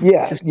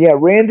 Yeah, Just yeah.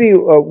 Randy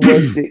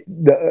was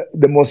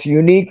the most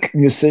unique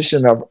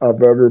musician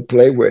I've ever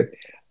played with.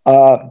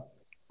 Uh,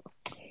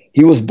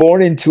 he was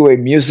born into a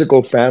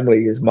musical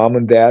family. His mom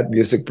and dad,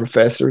 music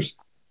professors,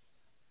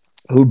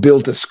 who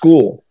built a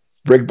school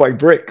brick by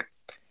brick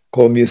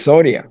called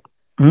Musonia.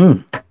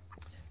 mm,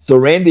 So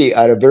Randy,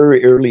 at a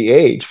very early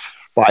age,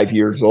 5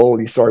 years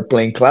old, he started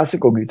playing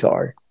classical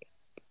guitar.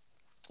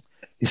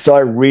 He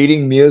started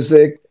reading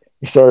music.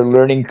 He started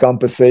learning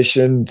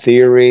composition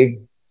theory.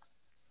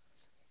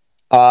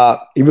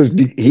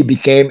 He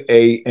became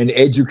an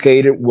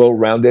educated,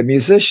 well-rounded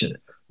musician.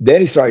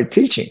 Then he started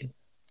teaching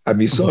at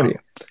wow. Musonia.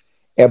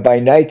 And by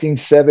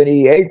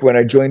 1978, when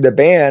I joined the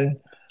band,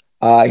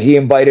 he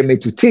invited me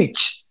to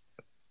teach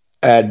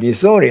at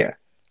Musonia,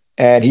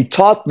 and he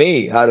taught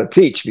me how to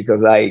teach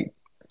because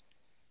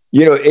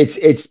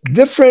it's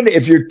different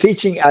if you're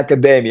teaching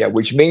academia,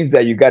 which means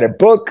that you got a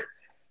book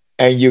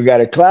and you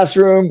got a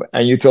classroom,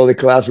 and you tell the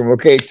classroom,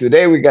 okay,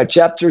 today we got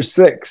chapter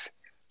 6.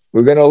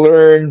 We're going to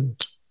learn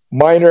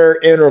minor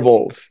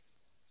intervals,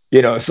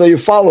 so you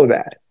follow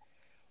that.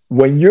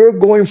 When you're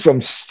going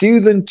from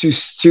student to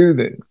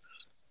student,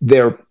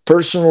 they're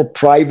personal,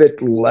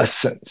 private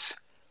lessons.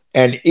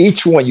 And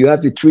each one, you have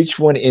to treat each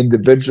one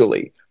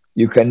individually.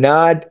 You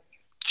cannot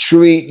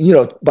treat,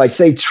 by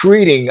say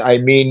treating, I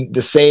mean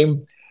the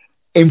same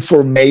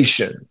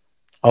information.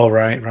 Oh,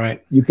 right,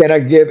 right. You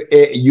cannot give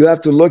it, you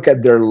have to look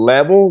at their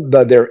level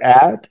that they're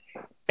at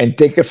and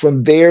take it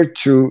from there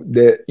to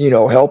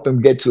help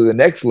them get to the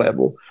next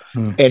level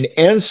Mm. and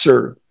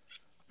answer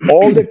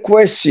all the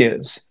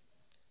questions,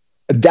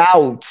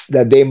 doubts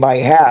that they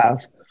might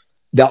have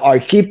that are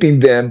keeping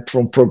them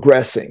from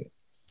progressing.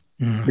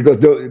 Mm. Because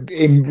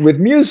with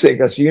music,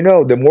 as you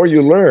know, the more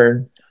you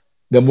learn,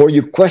 the more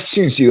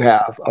questions you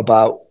have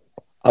about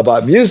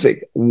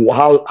music,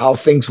 how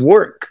things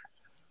work.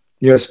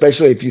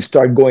 Especially if you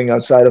start going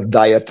outside of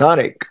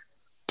diatonic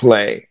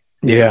play,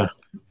 Yeah.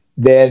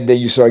 then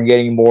you start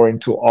getting more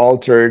into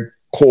altered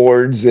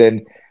chords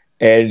and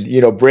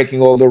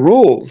breaking all the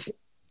rules.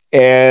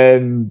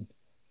 And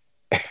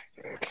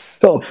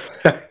so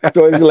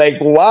it's like,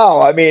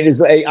 wow. I mean, it's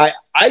like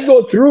I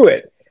go through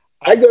it.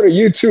 I go to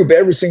YouTube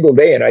every single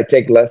day and I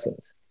take lessons.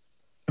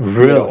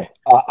 Really?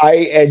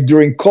 And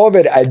during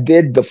COVID, I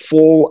did the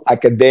full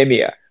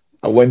academia.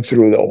 I went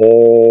through the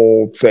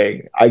whole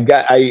thing. I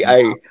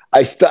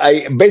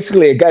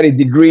basically got a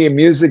degree in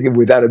music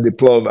without a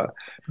diploma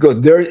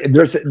because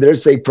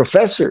there's a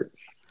professor.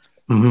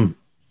 Mm-hmm.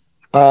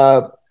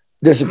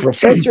 There's a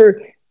professor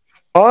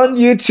on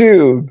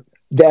YouTube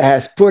that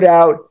has put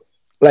out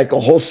like a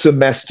whole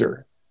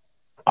semester.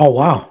 Oh,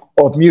 wow.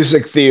 Of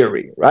music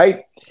theory,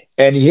 right?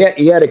 And he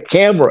had a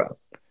camera.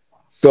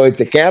 So it's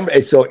the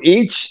camera. So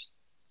each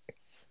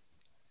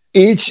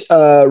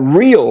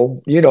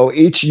reel,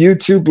 each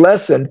YouTube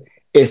lesson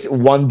is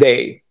 1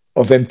 day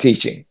of him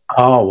teaching.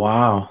 Oh,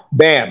 wow.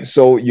 Bam.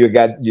 So you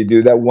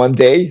do that 1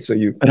 day. So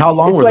And how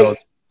long were those?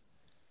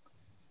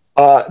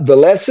 The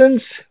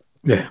lessons,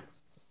 Yeah.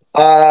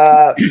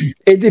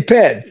 it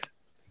depends.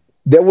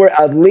 There were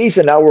at least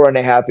an hour and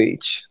a half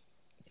each.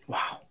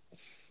 Wow.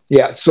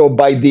 Yeah. So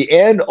by the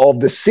end of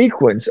the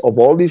sequence of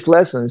all these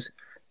lessons,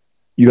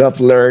 you have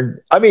learned.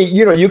 I mean,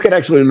 you can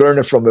actually learn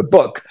it from a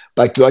book,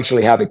 but to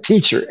actually have a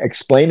teacher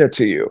explain it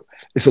to you,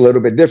 it's a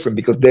little bit different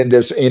because then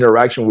there's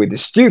interaction with the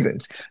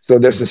students. So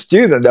there's a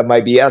student that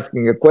might be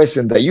asking a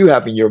question that you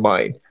have in your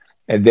mind,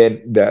 and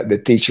then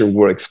the teacher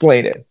will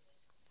explain it.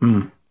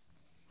 Mm.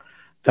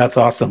 That's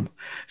awesome.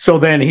 So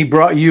then he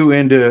brought you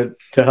in to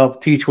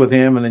help teach with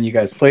him, and then you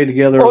guys played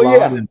together a lot.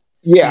 Yeah. And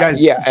Yeah. you guys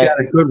Yeah. had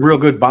a real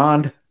good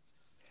bond.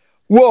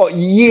 Well,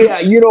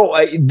 yeah,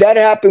 that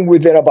happened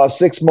within about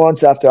 6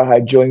 months after I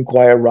had joined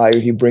Quiet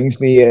Riot. He brings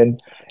me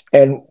in,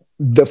 and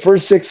the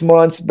first 6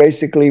 months,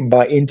 basically,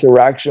 my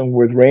interaction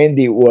with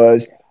Randy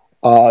was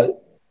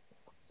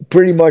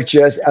pretty much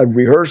just at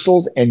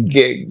rehearsals and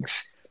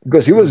gigs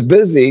because he was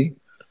busy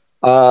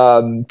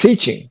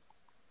teaching.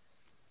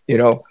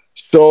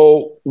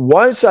 So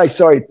once I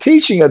started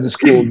teaching at the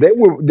school,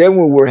 then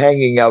we were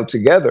hanging out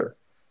together,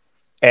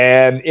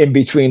 and in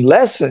between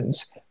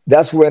lessons,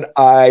 that's when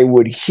I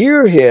would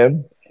hear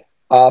him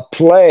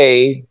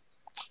play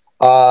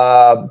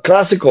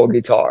classical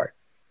guitar,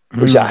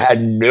 which I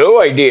had no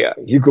idea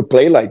he could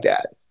play like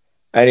that.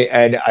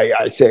 And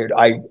I said,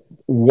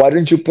 why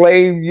don't you play,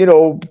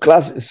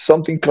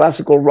 something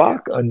classical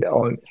rock on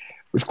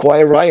with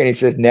Quiet Riot? And he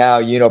says,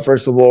 now,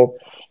 first of all,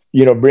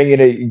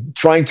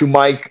 trying to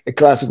mic a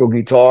classical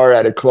guitar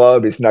at a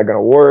club is not going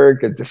to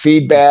work. It's the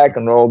feedback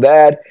and all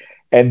that.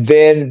 and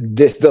then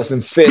this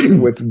doesn't fit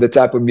with the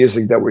type of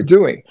music that we're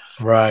doing.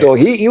 Right. So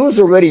he was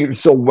already,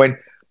 so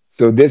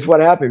this is what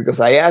happened, because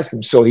I asked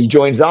him. So he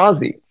joins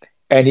Ozzy,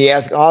 and he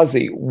asked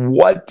Ozzy,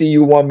 what do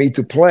you want me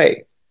to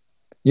play,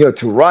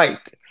 to write?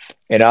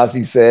 And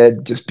Ozzy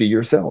said, just be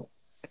yourself.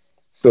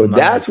 So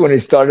that's when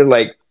it started,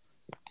 like,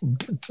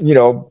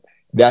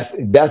 that's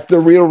the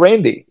real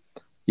Randy.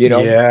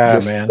 Yeah,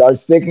 just man. start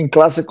sticking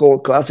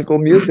classical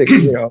music,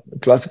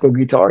 classical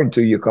guitar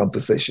into your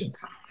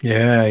compositions.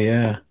 Yeah,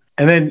 yeah.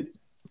 And then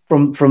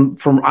from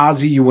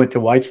Ozzy, you went to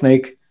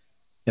Whitesnake,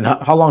 and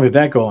how long did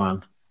that go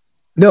on?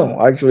 No,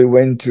 I actually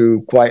went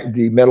to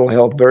the mental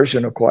health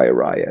version of Quiet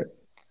Riot.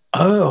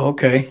 Oh,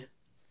 okay.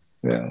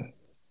 Yeah.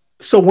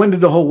 So when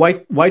did the whole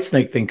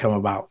Whitesnake thing come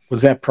about?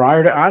 Was that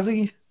prior to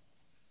Ozzy?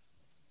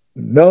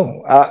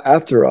 No,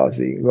 after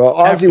Ozzy.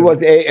 Well, After.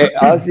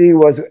 Ozzy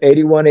was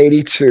 81,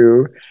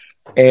 82,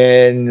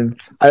 and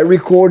I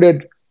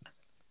recorded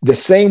the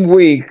same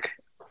week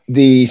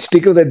the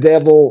Speak of the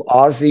Devil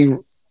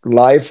Ozzy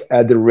Live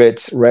at the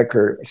Ritz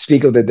record,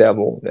 Speak of the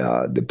Devil,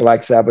 the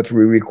Black Sabbath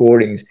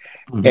re-recordings,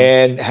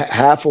 and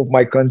half of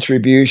my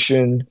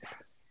contribution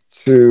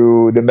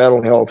to the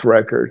Mental Health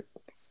record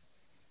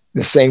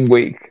the same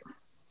week.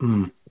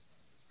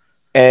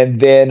 And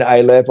then I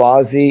left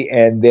Ozzy,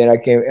 and then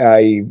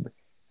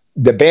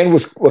the band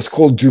was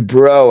called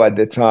Dubrow at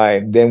the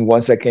time. Then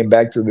once I came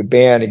back to the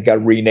band, it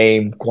got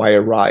renamed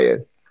Quiet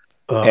Riot.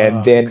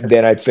 And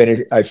then I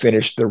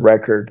finished the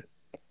record.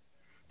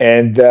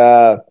 And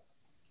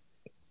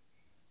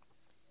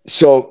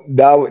so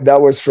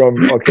that was from,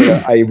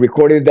 I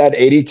recorded that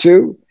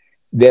 82.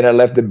 Then I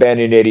left the band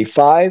in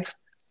 85.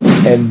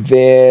 And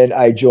then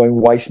I joined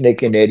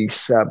Whitesnake in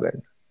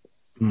 87.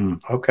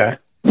 Okay.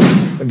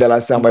 And the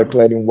last time I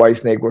played in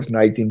Whitesnake was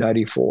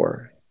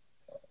 1994.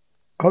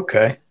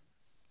 Okay.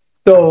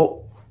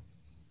 So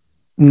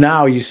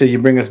now you said you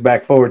bring us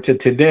back forward to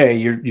today.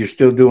 You're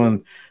still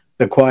doing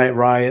the Quiet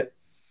Riot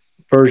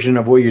version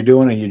of what you're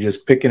doing, and you're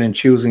just picking and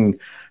choosing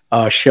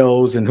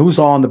shows. And who's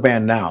all in the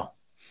band now?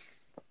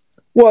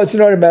 Well, it's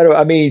not a matter.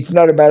 It's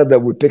not a matter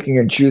that we're picking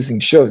and choosing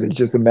shows. It's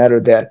just a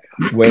matter that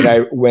when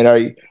I went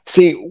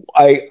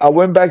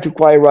back to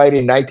Quiet Riot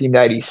in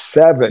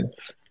 1997,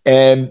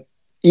 and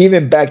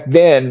even back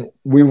then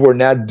we were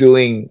not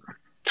doing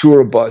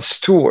tour bus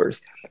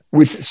tours.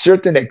 With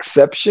certain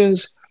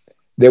exceptions,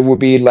 there would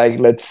be, like,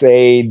 let's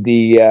say,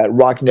 the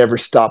Rock Never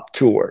Stop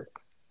tour.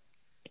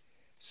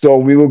 So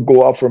we would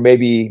go out for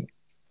maybe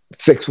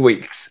 6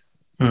 weeks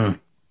in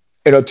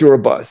a tour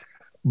bus,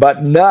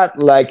 but not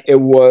like it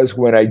was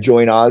when I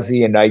joined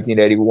Ozzy in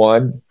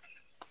 1981.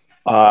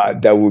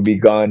 That would be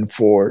gone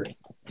for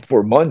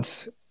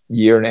months,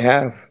 year and a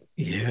half.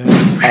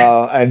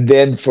 Yeah. And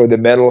then for the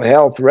Mental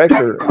Health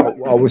record,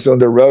 I was on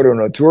the road on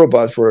a tour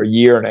bus for a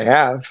year and a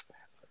half.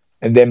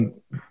 And then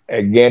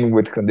again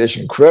with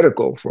Condition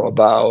Critical for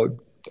about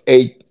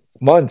 8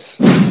 months.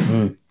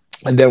 And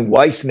then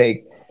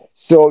Whitesnake.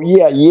 So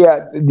yeah.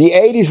 The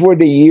 80s were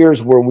the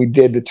years where we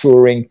did the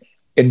touring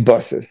in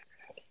buses.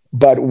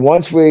 But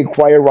once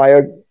Quiet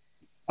Riot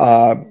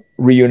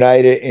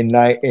reunited in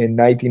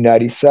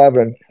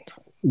 1997,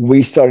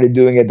 we started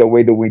doing it the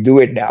way that we do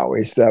it now.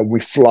 Is that we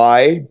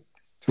fly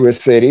to a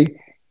city,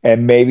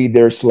 and maybe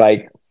there's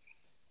like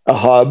a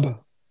hub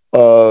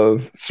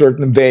of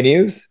certain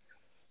venues.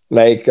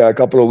 Like a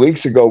couple of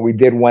weeks ago, we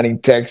did one in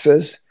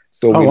Texas.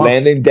 So we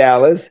land in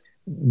Dallas,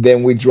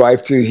 then we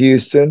drive to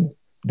Houston,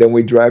 then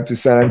we drive to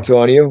San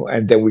Antonio,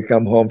 and then we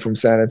come home from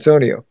San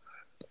Antonio.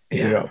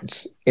 Yeah.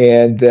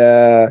 And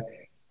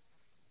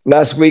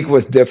last week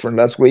was different.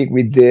 Last week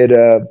we did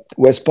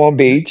West Palm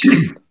Beach.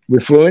 We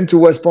flew into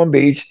West Palm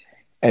Beach,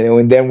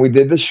 and then we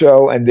did the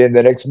show. And then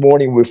the next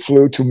morning we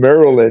flew to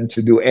Maryland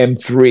to do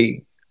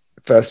M3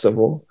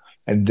 Festival,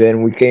 and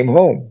then we came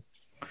home.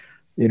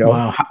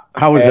 Wow.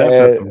 How was that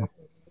festival?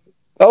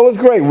 Oh, it was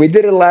great. We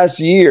did it last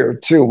year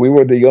too. We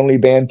were the only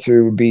band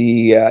to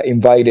be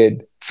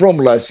invited from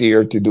last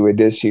year to do it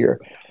this year.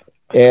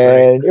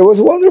 That's great. It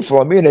was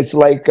wonderful. It's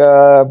like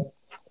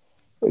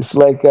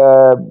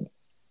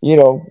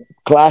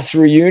class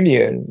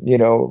reunion.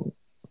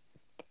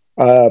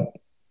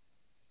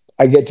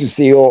 I get to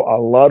see a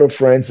lot of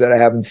friends that I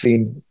haven't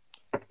seen,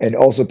 and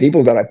also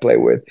people that I play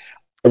with.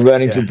 I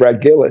ran into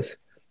Brad Gillis,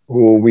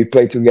 who we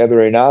played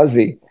together in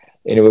Ozzy,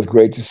 and it was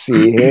great to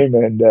see him.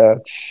 And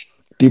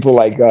people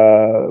like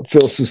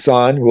Phil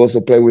Susan, who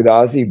also played with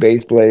Ozzy,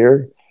 bass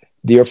player,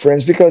 dear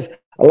friends, because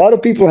a lot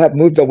of people have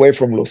moved away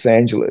from Los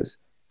Angeles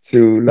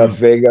to Las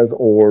Vegas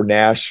or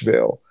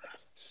Nashville.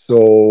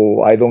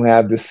 So I don't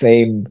have the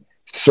same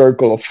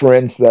circle of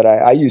friends that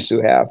I used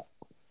to have.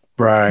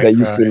 Right. That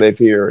used to live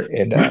here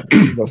in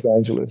Los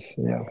Angeles.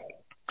 Yeah.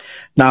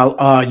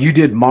 Now, you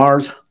did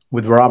Mars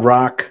with Rob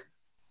Rock,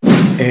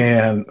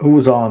 and who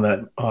was on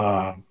that?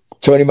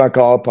 Tony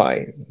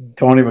McAlpine,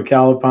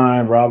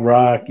 Rob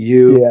Rock,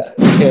 you. Yeah,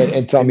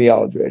 and Tommy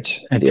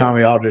Aldridge.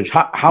 Tommy Aldridge.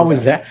 How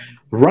was that?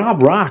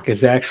 Rob Rock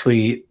is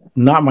actually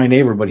not my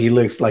neighbor, but he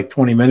lives like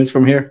 20 minutes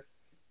from here.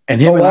 And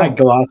him and I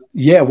go out.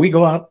 Yeah, we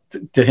go out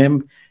to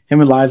him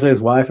him and Liza, his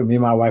wife, and me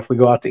and my wife, we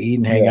go out to eat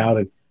and hang out.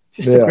 And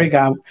just a Yeah. great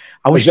guy.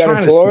 I was Is that in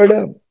trying to.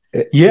 Florida?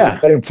 Is Yeah.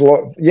 that in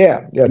Florida?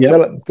 Yeah. Yeah.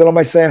 Yep. Tell him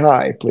I say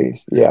hi,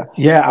 please. Yeah.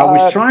 Yeah. I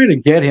was trying to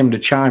get him to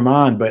chime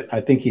on, but I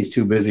think he's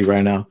too busy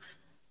right now.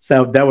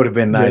 So that would have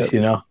been Yeah. nice,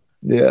 you know.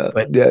 Yeah.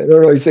 But Yeah.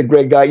 No, he's a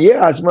great guy.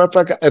 Yeah. As a matter of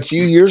fact, a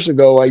few years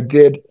ago, I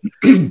did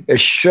a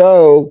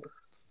show.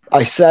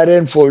 I sat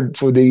in for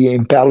the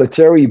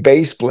impalatory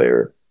bass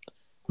player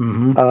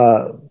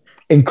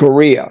in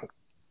Korea.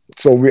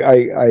 So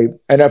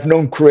and I've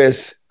known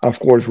Chris, of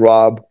course,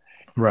 Rob.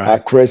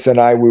 right. Chris and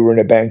I, we were in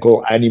a band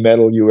called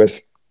Metal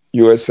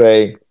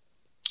USA,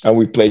 and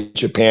we played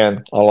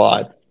Japan a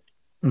lot.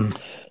 Mm.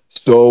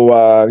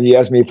 So he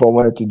asked me if I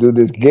wanted to do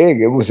this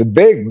gig. It was a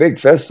big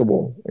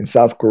festival in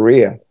South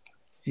Korea.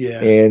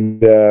 Yeah.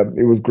 And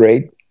it was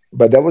great.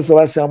 But that was the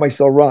last time I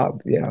saw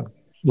Rob. Yeah.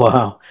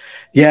 Wow.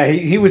 Yeah,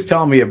 he was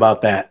telling me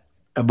about that,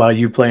 about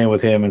you playing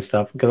with him and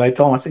stuff. Because I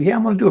told him, I said, yeah,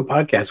 I'm going to do a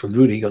podcast with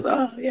Rudy. He goes,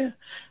 oh, yeah.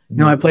 You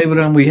know, I played with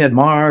him. We had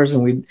Mars,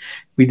 and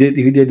we did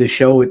the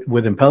show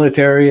with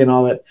Impellitteri and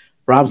all that.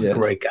 Rob's a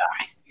great guy.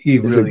 He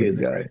really is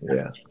a great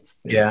guy.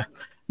 Yeah.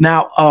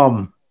 Now,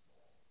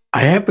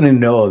 I happen to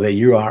know that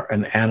you are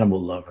an animal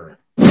lover,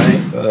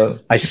 right?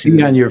 I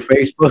see on your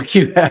Facebook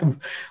you have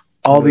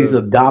all these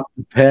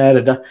adopted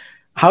pet.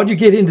 How'd you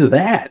get into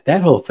that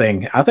whole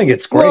thing? I think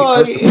it's great.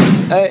 Well,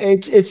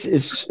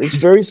 it's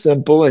very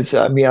simple.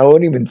 I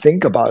won't even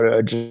think about it.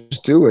 I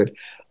just do it.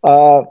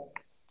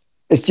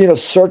 It's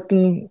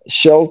certain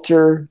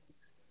shelter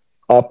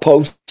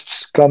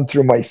posts come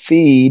through my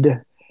feed,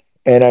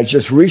 and I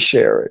just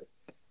reshare it.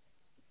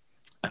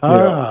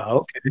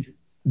 Okay.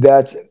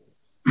 That's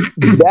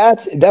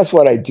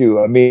what I do.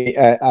 I mean,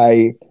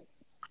 I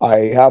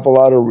have a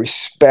lot of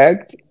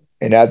respect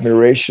and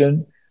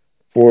admiration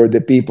for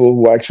the people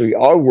who actually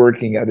are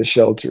working at the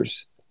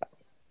shelters.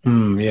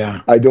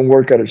 Yeah. I don't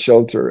work at a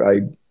shelter.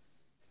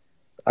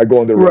 I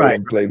go on the road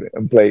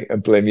and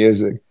play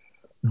music.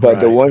 But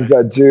the ones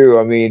that do,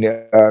 I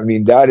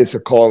mean, that is a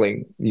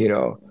calling.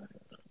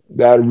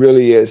 That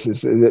really is.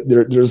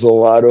 There's a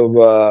lot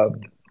of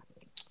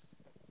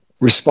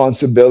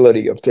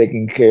responsibility of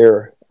taking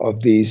care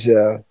of these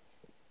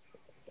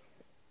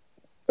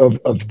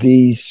of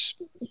these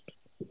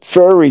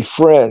furry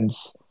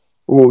friends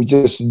who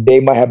they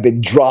might have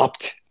been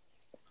dropped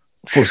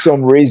for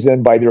some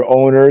reason by their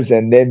owners,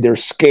 and then they're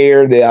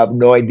scared. They have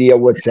no idea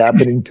what's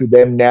happening to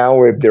them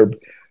now, if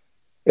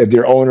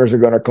their owners are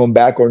going to come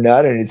back or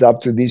not, and it's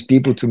up to these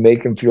people to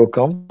make them feel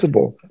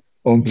comfortable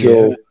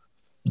until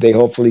they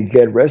hopefully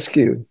get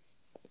rescued.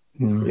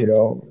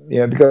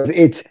 Because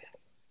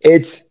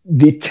it's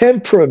the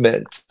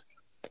temperament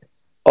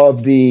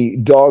of the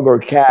dog or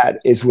cat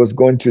is what's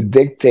going to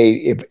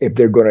dictate if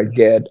they're going to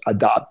get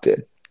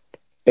adopted.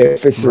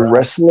 If it's a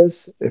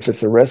restless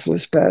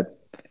pet,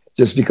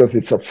 just because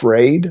it's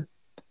afraid,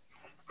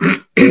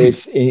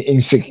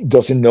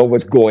 doesn't know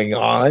what's going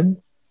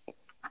on.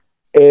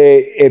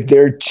 If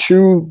they're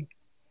too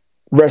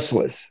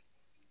restless,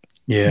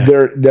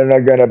 they're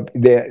not gonna.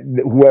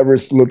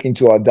 Whoever's looking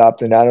to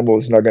adopt an animal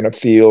is not gonna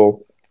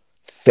feel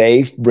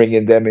safe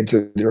bringing them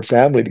into their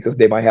family, because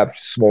they might have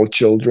small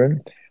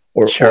children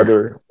or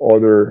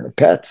other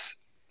pets.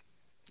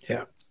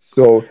 Yeah.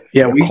 So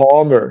the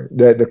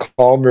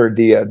calmer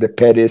the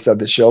pet is at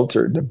the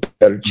shelter, the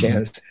better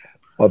chance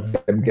of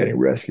them getting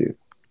rescued.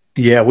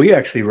 Yeah, we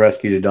actually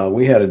rescued a dog.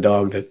 We had a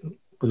dog that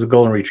was a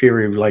golden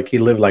retriever. Like, he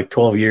lived like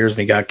 12 years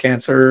and he got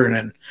cancer, and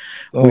then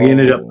we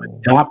ended up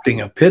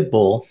adopting a pit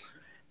bull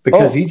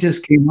because he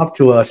just came up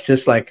to us,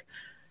 just like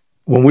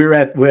when we were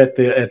at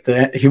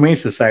the Humane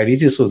Society. He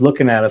just was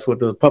looking at us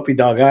with those puppy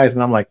dog eyes,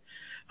 and I'm like,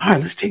 all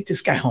right, let's take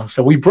this guy home.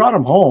 So we brought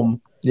him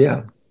home.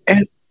 Yeah.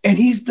 And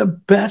he's the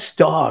best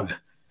dog.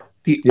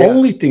 The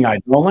only thing I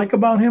don't like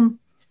about him,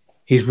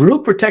 he's real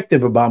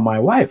protective about my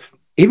wife.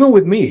 Even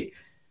with me,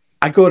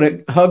 I go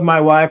to hug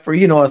my wife, or,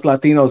 us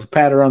Latinos,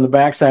 pat her on the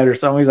backside or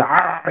something. He's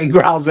like, he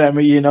growls at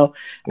me, Wow.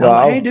 I'm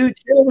like, hey, dude,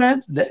 chill,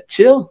 man.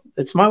 Chill.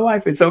 It's my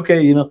wife. It's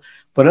okay,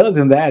 But other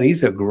than that,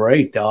 he's a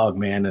great dog,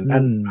 man. And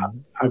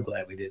I'm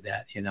glad we did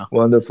that,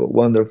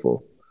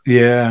 Wonderful.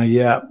 Yeah,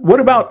 yeah.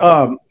 What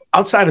about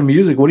outside of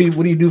music? What do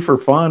you do for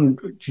fun?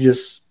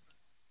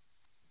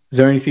 Is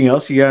there anything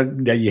else you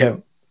got that you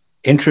have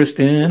interest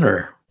in,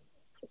 or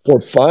for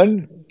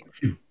fun?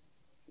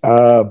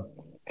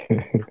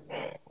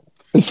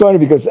 It's funny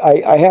because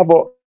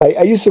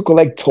I used to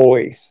collect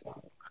toys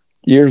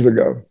years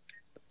ago.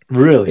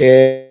 Really?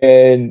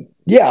 And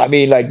yeah, I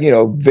mean, like,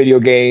 video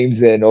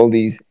games and all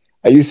these.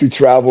 I used to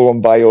travel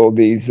and buy all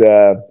these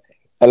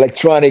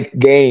electronic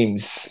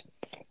games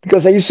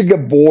because I used to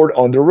get bored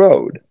on the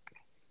road.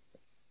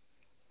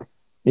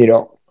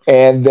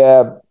 And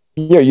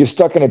you're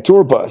stuck in a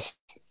tour bus,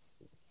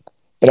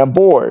 and I'm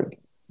bored.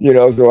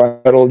 So I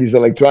had all these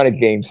electronic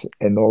games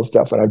and all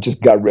stuff, and I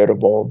just got rid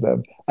of all of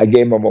them. I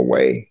gave them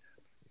away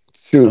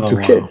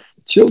to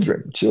kids,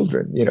 children.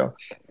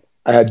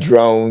 I had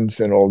drones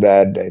and all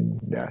that, and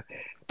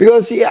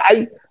because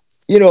I'd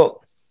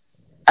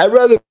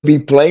rather be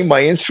playing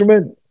my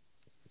instrument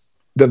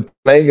than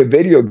playing a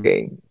video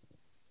game.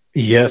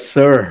 Yes,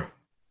 sir.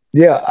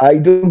 Yeah, I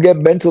don't get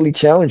mentally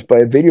challenged by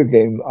a video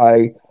game.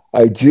 I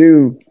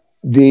do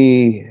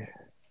the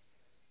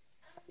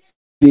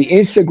the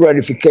instant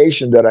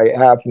gratification that I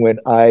have when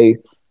I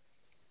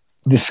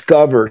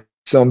discover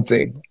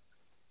something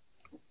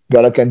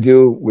that I can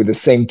do with the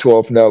same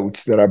 12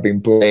 notes that I've been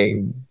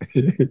playing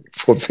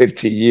for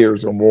 50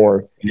 years or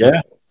more.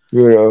 Yeah.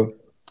 You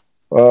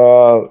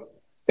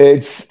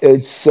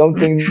it's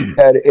something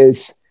that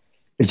is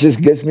it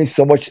just gives me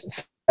so much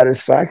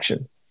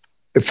satisfaction,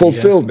 a Yeah.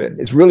 fulfillment.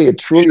 It's really a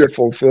truly a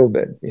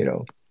fulfillment.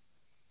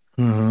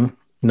 Hmm.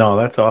 No,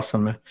 that's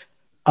awesome, man.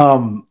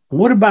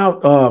 What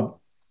about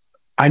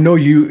I know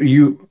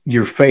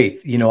your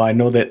faith, I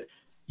know that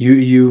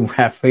you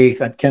have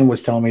faith. Ken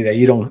was telling me that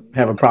you don't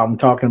have a problem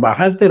talking about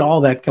how did all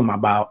that come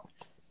about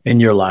in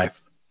your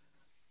life?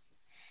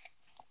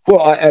 Well,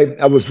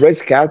 I was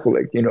raised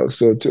Catholic,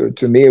 so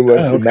to me it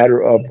was Oh, a okay.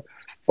 matter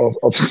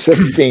of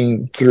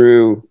sifting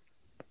through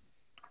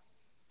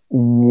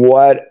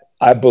what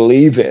I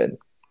believe in.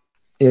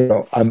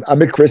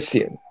 I'm a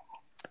Christian.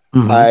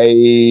 Hmm.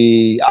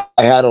 I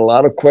had a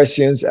lot of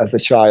questions as a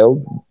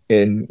child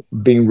in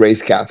being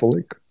raised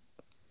Catholic,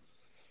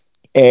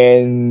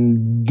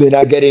 and did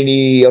not get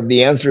any of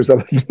the answers I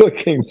was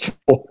looking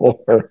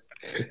for.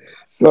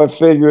 So I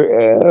figured,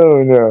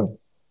 oh no,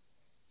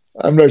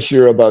 I'm not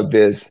sure about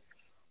this.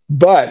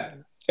 But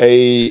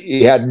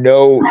he had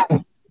no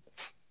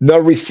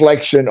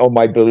reflection on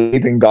my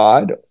belief in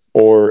God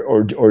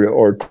or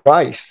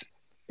Christ.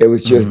 It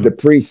was just Hmm. the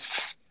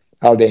priests,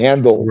 how they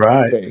handle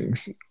Right.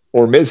 things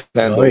or Oh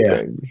mishandle yeah.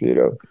 things.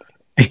 Yeah.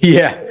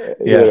 You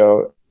Yeah.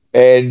 know,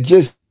 and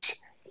just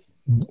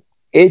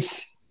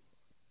it's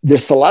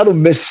there's a lot of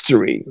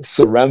mystery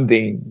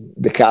surrounding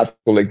the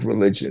Catholic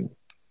religion.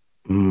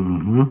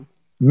 Hmm.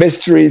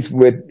 Mysteries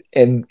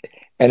and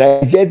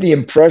I get the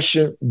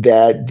impression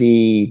that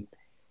the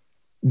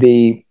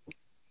the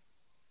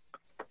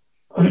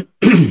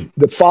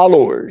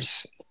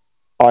followers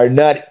are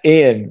not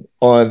in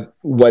on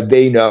what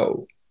they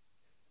know.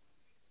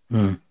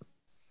 Mm.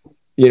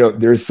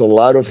 There's a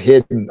lot of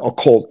hidden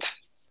occult Oh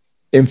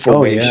yeah.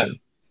 information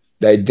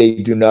that they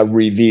do not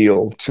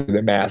reveal to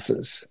the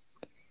masses.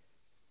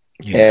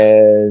 Yeah.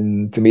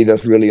 And to me,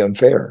 that's really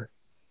unfair.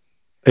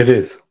 It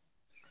is.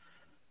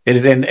 It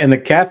is, and the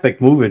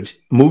Catholic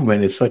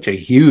movement is such a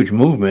huge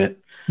movement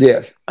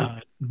Yes.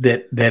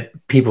 that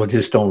people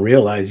just don't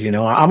realize.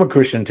 I'm a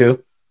Christian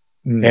too,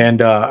 Mm.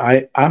 and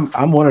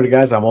I'm one of the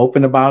guys. I'm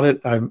open about it.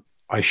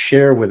 I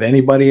share with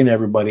anybody and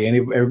everybody.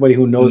 Everybody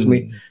who knows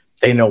me, Mm.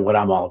 they know what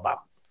I'm all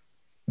about.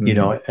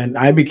 Mm. And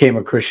I became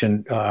a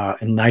Christian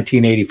in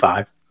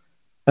 1985,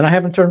 and I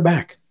haven't turned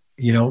back.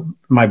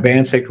 My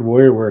band Mm. Sacred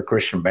Warrior, we're a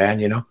Christian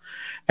band. And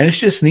it's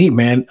just neat,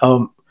 man.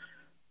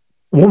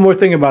 One more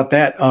thing about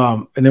that,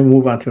 and then we'll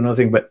move on to another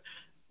thing. But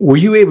were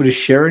you able to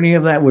share any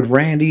of that with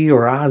Randy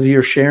or Ozzy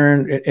or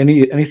Sharon?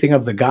 Anything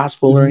of the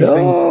gospel or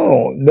anything?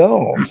 No,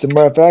 no. As a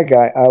matter of fact,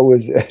 I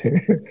was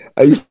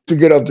I used to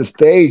get off the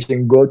stage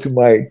and go to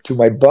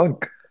my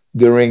bunk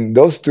during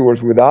those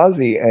tours with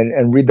Ozzy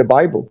and read the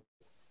Bible.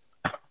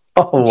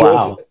 Oh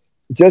Just wow!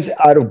 just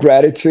out of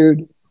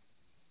gratitude,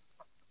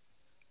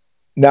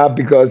 not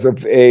because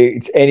of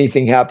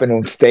anything happened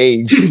on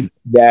stage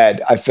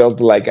that I felt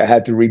like I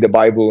had to read the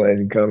Bible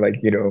and kind of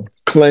like,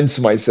 cleanse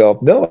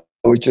myself. No,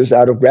 it was just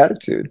out of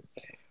gratitude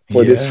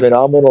for this Yeah.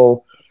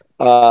 phenomenal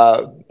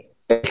uh,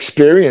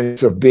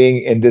 experience of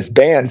being in this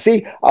band.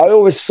 See, I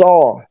always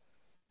saw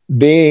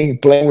being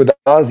playing with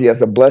Ozzy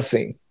as a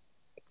blessing.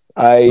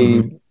 Hmm.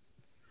 I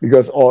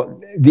because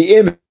all the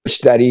image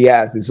that he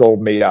has is all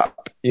made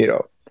up.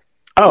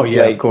 Oh It's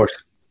yeah, of like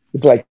course.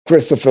 it's like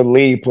Christopher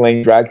Lee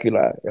playing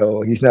Dracula.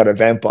 Oh, he's not a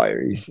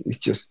vampire. He's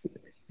just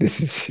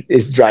this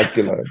is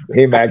Dracula.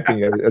 Him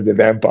acting as a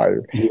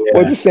vampire.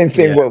 Well, Yeah. the same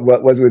thing. Yeah.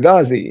 What was with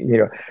Ozzy?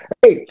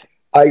 Hey,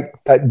 I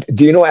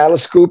do you know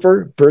Alice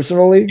Cooper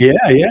personally? Yeah.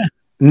 Yeah.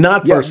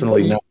 Not Yeah.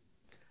 personally, no.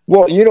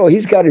 Well,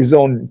 he's got his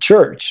own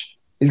church.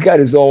 He's got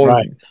his Right.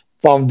 own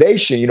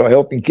foundation.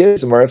 Helping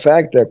kids. As a matter of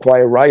fact,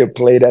 Quiet Riot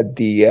played at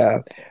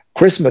the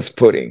Christmas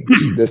pudding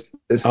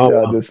Oh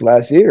wow. this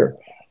last year,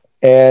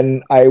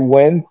 and I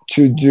went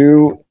to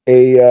do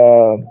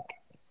a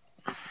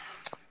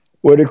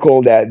what do you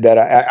call that? That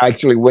I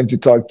actually went to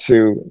talk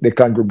to the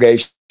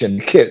congregation,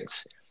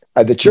 kids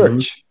at the Hmm.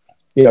 church.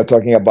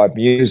 Talking about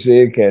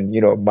music and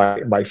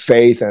my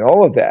faith and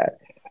all of that.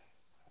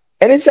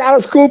 And it's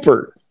Alice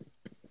Cooper.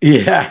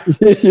 Yeah.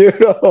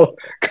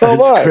 Come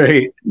That's on.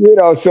 great.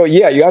 So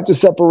yeah, you have to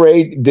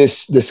separate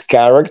this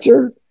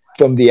character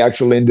from the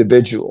actual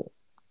individual.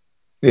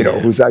 Yeah.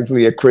 Who's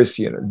actually a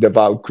Christian, a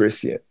devout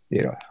Christian.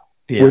 Yeah.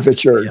 With a Yeah.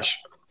 church,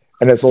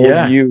 and it's all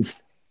Yeah. youth.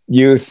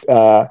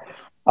 Uh,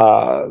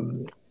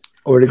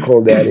 what do you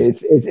call that?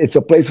 It's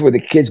a place where the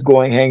kids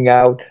go and hang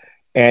out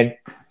and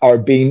are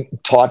being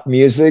taught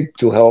music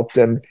to help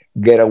them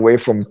get away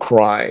from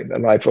crime, a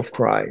life of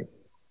crime.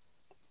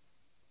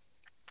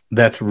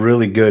 That's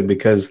really good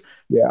because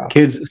Yeah.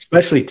 kids,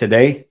 especially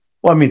today,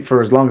 well, I mean,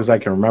 for as long as I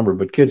can remember,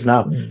 but kids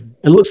now, Mm.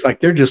 it looks like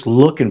they're just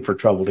looking for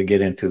trouble to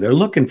get into. They're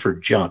looking for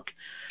junk.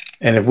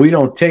 And if we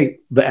don't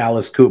take the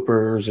Alice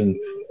Coopers and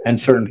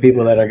certain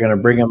people that are going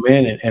to bring them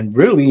in, and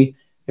really,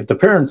 if the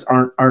parents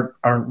aren't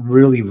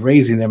really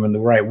raising them in the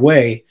right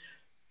way,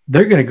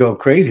 they're going to go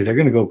crazy. They're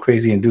going to go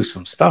crazy and do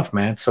some stuff,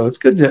 man. So it's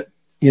good that,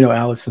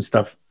 Alice and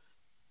stuff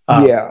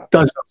does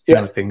those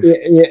kind of things.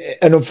 Yeah.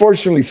 And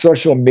unfortunately,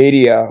 social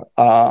media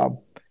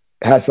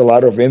has a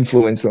lot of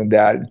influence on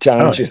that. It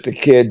challenges the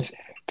kids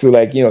to,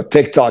 like,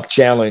 TikTok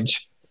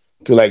challenge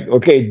to, like,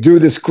 okay, do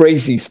this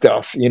crazy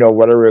stuff,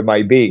 whatever it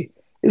might be.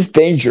 It's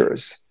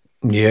dangerous.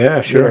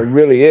 Yeah, sure. It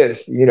really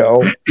is,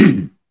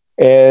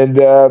 and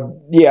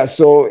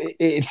so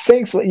it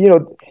thinks,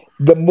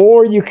 the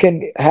more you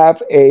can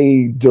have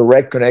a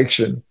direct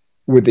connection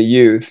with the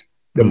youth,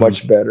 the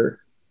much better.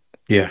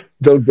 Yeah.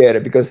 They'll get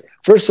it, because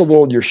first of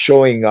all, you're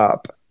showing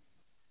up.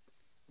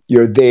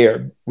 You're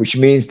there, which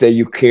means that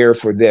you care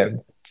for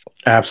them.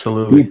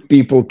 Absolutely.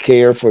 People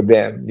care for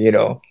them,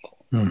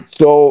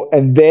 So,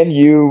 and then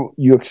you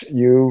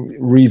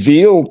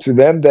reveal to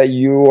them that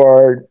you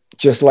are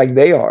just like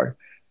they are,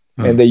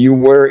 and that you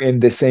were in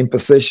the same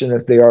position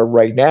as they are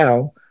right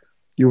now.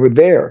 You were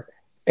there.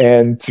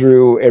 And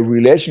through a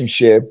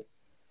relationship,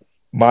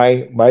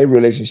 my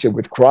relationship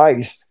with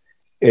Christ,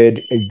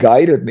 it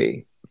guided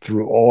me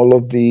through all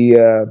of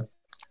the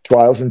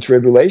trials and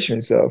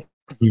tribulations of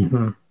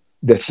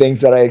the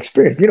things that I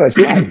experienced. It's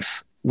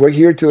life. We're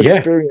here to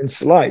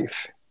experience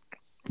life.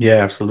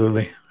 Yeah,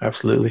 absolutely.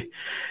 Absolutely.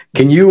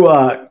 Can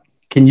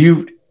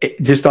you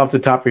just off the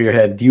top of your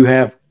head, do you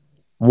have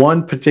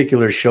one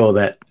particular show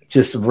that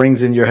just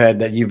rings in your head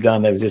that you've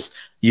done that was just,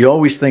 you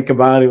always think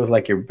about it was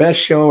like your best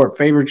show or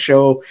favorite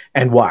show,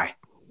 and why?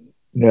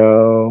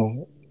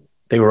 No.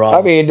 They were all.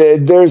 I mean,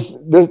 there's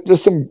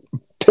some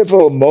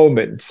pivotal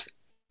moments.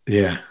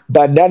 Yeah.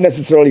 But not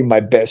necessarily my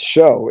best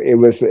show. It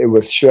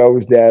was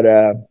shows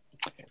that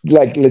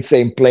like, let's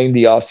say, playing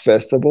the Oz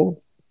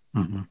Festival.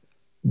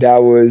 That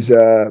was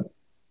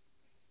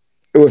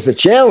it was a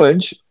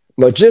challenge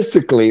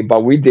logistically,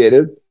 but we did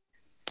it.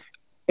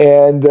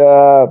 And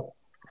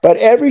but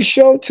every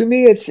show to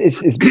me,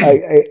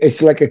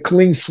 it's like a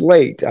clean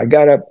slate. I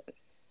gotta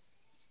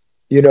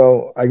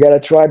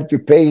try to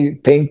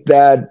paint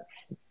that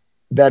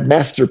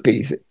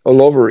masterpiece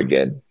all over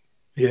again.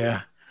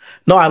 Yeah.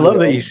 No, I love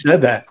that you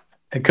said that,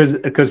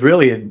 because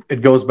really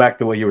it goes back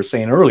to what you were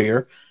saying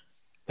earlier,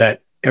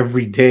 that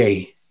every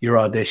day you're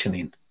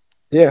auditioning.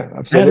 Yeah,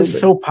 absolutely. That is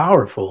so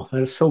powerful.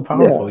 That is so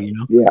powerful,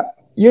 Yeah.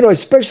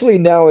 Especially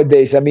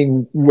nowadays. I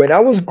mean, when I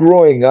was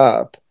growing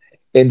up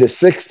in the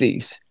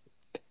 60s,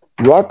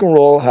 rock and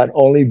roll had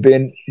only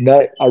been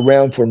not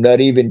around for not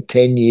even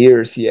 10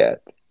 years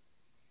yet.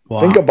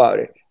 Wow. Think about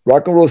it.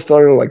 Rock and roll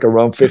started like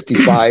around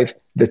 55.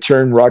 The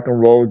term rock and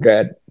roll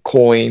got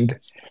coined.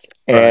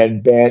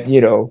 And band,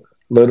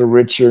 Little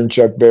Richard and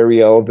Chuck Berry,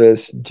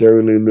 Elvis,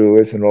 Jerry Lee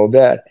Lewis, and all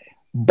that.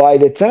 By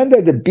the time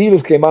that the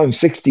Beatles came out in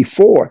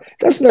 64,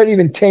 that's not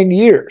even 10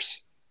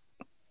 years.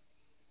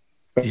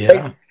 Yeah.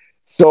 Right?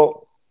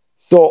 So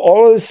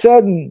all of a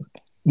sudden,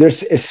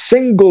 there's a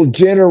single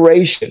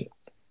generation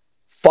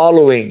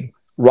following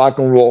rock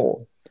and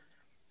roll.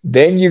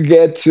 Then you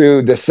get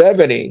to the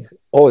 70s.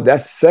 Oh,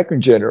 that's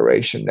second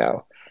generation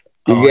now.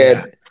 You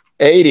get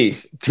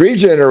 80s, 3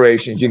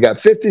 generations. You got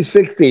 50s,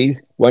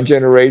 60s, 1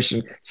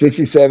 generation,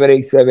 60,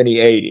 70, 70,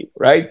 80,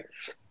 right?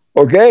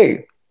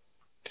 Okay.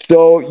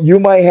 So you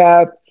might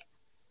have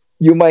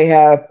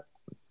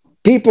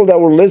people that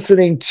were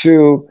listening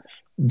to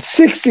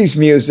 60s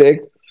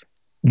music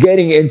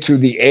getting into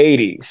the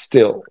 80s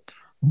still.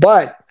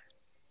 But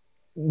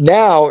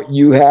now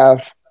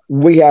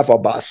we have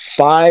about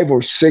 5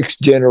 or 6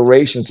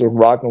 generations of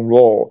rock and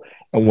roll.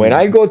 And when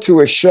I go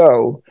to a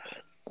show,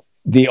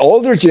 the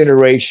older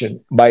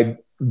generation might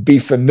be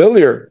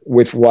familiar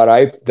with what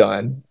I've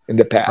done in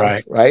the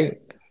past,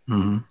 right?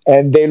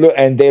 And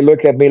they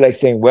look at me like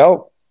saying,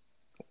 well,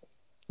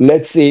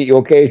 let's see,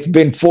 okay, it's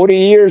been 40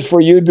 years for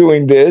you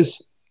doing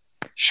this.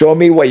 Show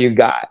me what you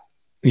got.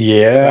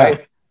 Yeah.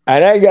 Right?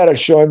 And I got to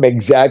show him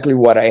exactly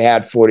what I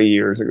had 40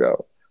 years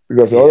ago,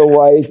 because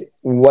otherwise,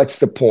 what's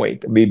the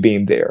point of me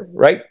being there,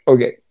 right?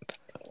 Okay.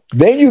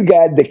 Then you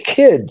got the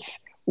kids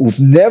who've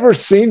never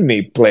seen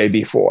me play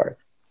before.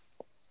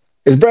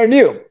 It's brand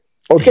new.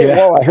 Okay,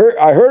 well,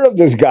 I heard of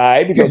this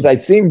guy because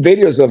I've seen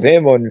videos of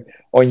him on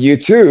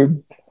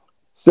YouTube.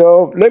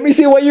 So let me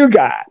see what you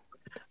got.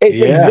 It's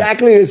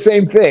exactly the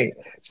same thing.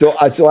 So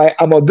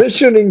I'm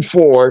auditioning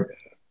for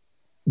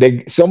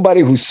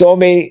somebody who saw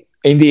me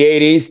in the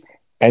 80s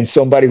and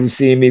somebody who's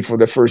seeing me for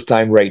the first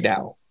time right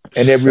now,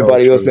 and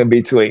everybody else in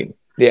between.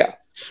 Yeah,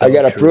 I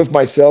got to prove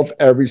myself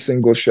every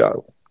single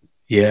show.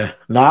 Yeah,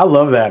 no, I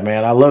love that,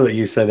 man. I love that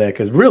you said that,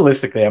 because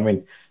realistically, I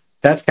mean,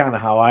 that's kind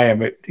of how I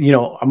am.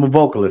 I'm a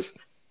vocalist,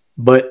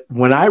 but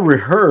when I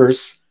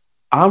rehearse,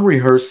 I'm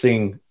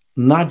rehearsing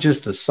not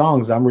just the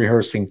songs. I'm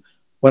rehearsing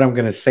what I'm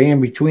going to say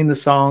in between the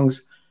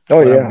songs,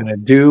 what I'm going to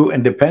do.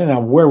 And depending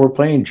on where we're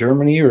playing,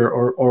 Germany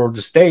or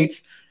the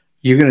States,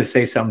 you're going to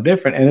say something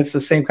different. And it's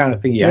the same kind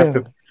of thing. You have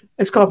to,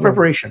 it's called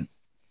preparation,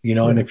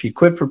 and if you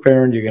quit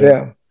preparing, you're going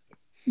to,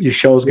 your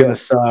show's going to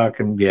suck.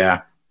 And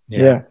yeah.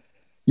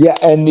 Yeah,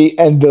 and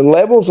the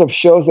levels of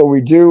shows that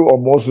we do are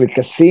mostly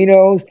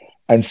casinos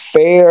and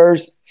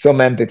fairs, some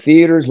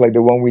amphitheaters like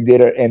the one we did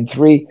at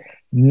M3, Mhm.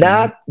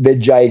 not the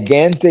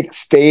gigantic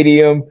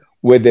stadium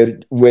with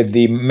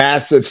the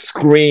massive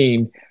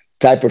screen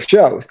type of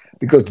shows.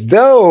 Because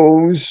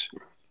those,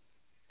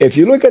 if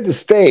you look at the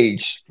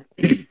stage,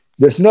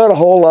 there's not a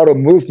whole lot of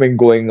movement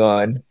going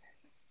on.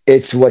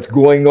 It's what's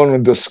going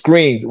on the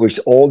screens, which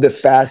all the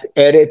fast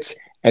edits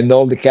and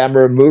all the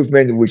camera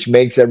movement, which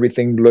makes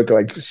everything look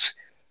like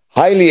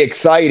highly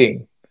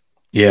exciting.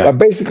 Yeah. But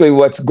basically,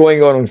 what's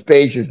going on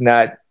stage is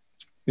not,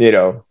 you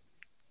know,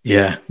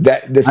 Yeah.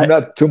 that there's I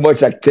not too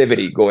much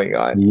activity going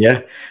on.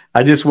 yeah.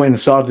 I just went and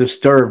saw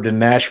Disturbed in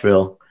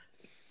Nashville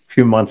a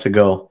few months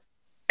ago,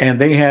 and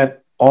they had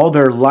all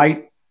their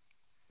light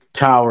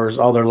towers,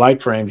 all their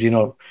light frames,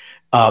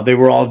 they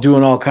were all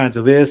doing all kinds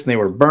of this and they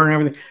were burning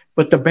everything.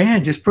 But the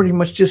band just pretty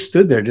much just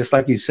stood there, just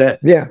like you said.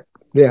 Yeah,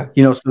 yeah,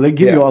 So they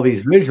give you yeah, all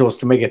these visuals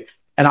to make it,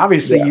 and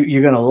obviously yeah,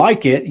 you're gonna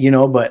like it,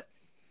 but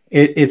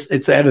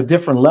it's at a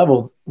different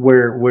level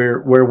where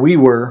we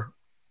were,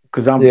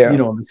 because I'm yeah, in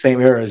the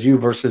same era as you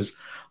versus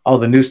all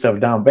the new stuff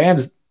down.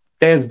 Bands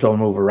don't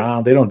move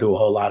around. They don't do a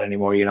whole lot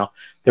anymore.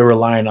 They're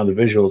relying on the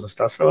visuals and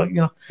stuff. So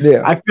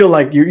yeah. I feel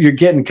like you're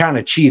getting kind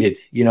of cheated.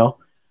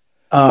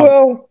 Um,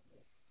 Well,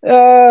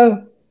 uh,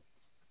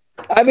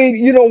 I mean,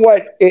 you know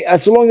what?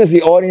 As long as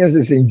the audience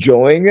is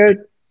enjoying it,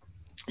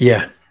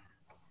 yeah,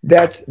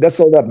 that's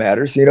all that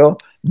matters, you know.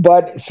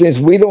 But since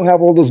we don't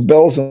have all those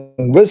bells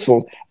and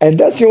whistles, and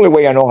that's the only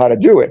way I know how to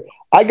do it,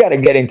 I got to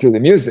get into the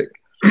music.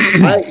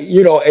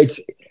 It's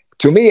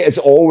to me, it's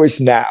always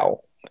now.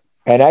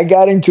 And I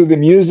got into the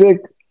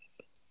music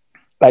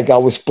like I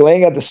was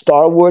playing at the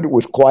Starwood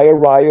with Quiet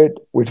Riot,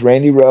 with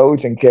Randy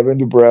Rhoads and Kevin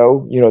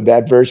DuBrow,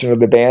 that version of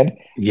the band.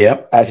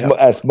 yep, yep.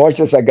 As much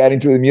as I got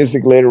into the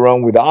music later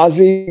on with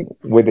Ozzy,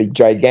 with a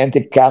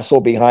gigantic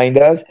castle behind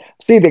us.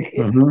 See,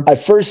 Mhm.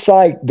 at first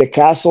sight, the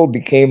castle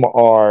became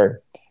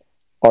our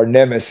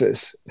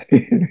nemesis.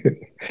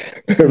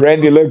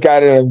 Randy looked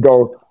at it and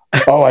go,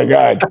 "Oh my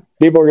God,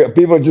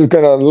 people just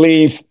gonna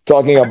leave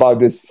talking about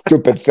this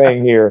stupid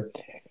thing here."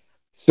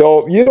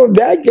 So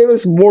that gave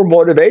us more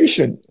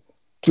motivation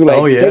to Oh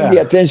like take the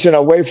yeah, attention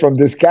away from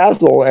this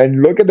castle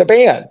and look at the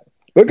band.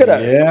 Look at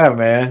us. yeah,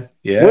 man,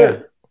 yeah,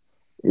 We're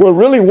we're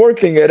really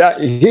working it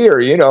out here.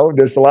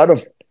 There's a lot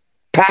of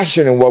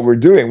passion in what we're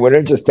doing. We're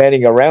not just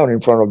standing around in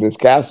front of this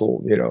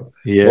castle,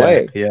 yeah,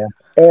 playing. yeah,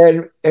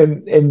 And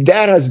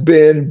that has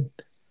been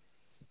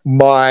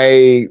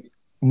my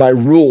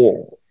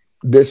rule.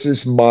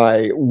 That's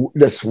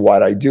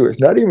what I do. It's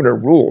not even a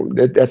rule.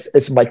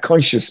 It's my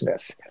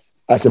consciousness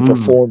as a mm,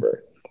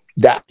 performer.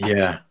 That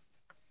yeah,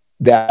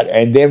 that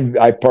and then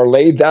I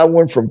parlayed that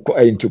one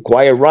into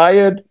Quiet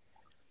Riot,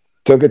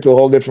 took it to a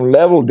whole different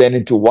level, then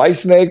into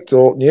Whitesnake,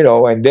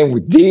 and then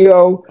with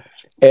Dio.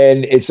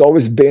 And it's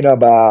always been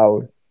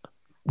about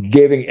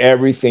giving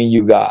everything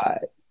you got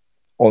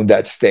on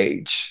that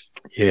stage.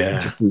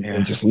 yeah, And yeah,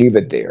 just leave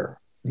it there,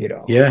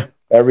 yeah,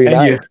 every and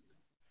night.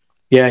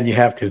 and you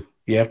have to,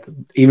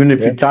 even if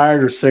Yeah. you're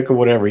tired or sick or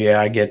whatever.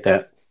 Yeah, I get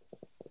that.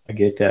 I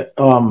get that.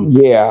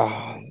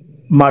 Yeah.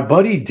 My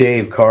buddy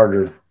Dave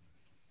Carter,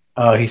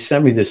 he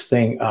sent me this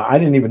thing. I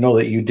didn't even know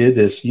that you did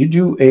this. You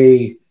do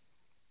a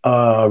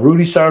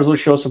Rudy Sarzo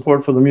show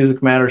support for the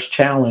Music Matters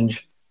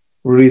Challenge.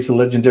 Rudy's a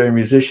legendary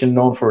musician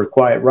known for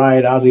Quiet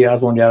Riot, Ozzy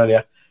Osbourne, yada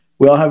yada.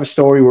 We all have a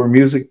story where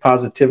music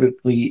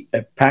positively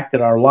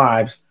impacted our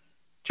lives.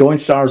 Join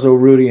Sarzo,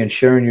 Rudy, and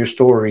sharing your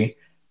story,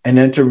 and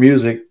enter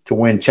music to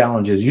win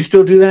challenges. You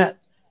still do that?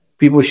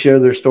 People share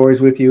their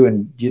stories with you,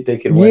 and they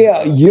can win.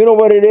 Yeah, you know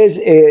what it is?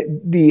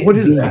 What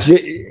is that?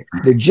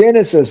 The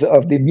genesis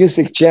of the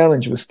music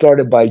challenge was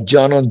started by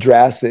John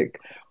Ondrasik,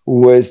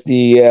 who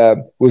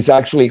was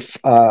actually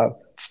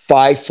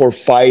Fight for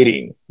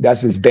Fighting. That's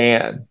his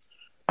band.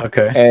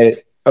 Okay. And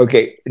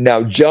okay,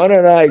 now John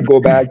and I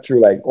go back to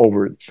like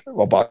over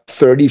about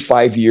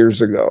 35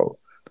 years ago.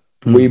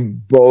 We Hmm.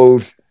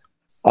 both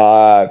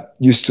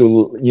used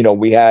to,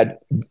 we had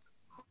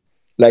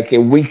like a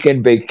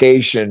weekend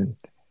vacation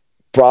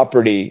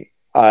property,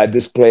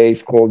 this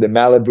place called the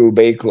Malibu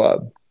Bay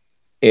Club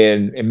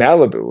in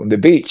Malibu on the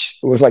beach.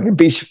 It was like a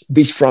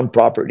beachfront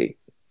property.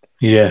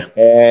 Yeah.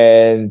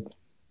 And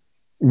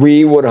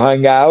we would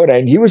hang out,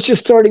 and he was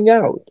just starting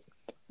out.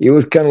 He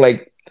was kind of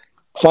like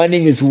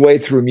finding his way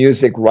through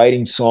music,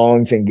 writing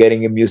songs and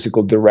getting a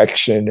musical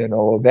direction and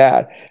all of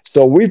that.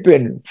 So we've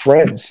been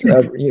friends,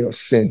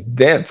 since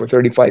then for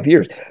 35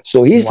 years.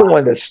 So he's the Wow.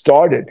 one that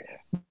started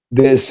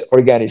this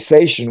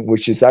organization,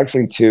 which is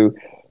actually to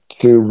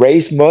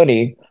raise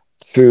money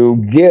to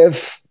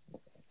give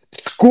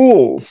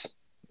schools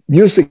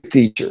music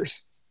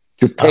teachers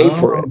to pay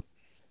for it.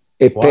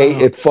 Oh, wow.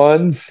 It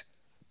funds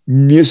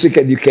music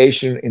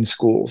education in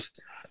schools.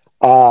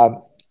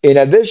 In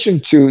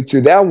addition to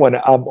that one,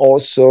 I'm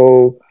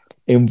also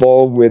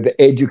involved with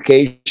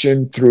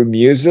Education Through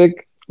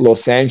Music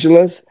Los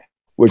Angeles,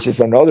 which is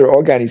another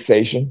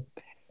organization,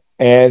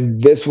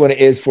 and this one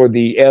is for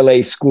the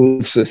LA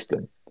school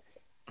system.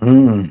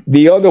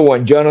 The other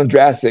one, John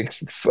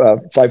Ondrasic's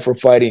Fight for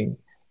Fighting,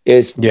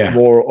 is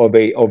more of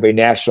a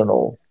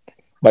national.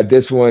 But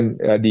this one,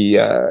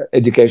 the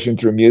Education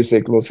Through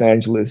Music, Los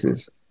Angeles,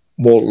 is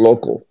more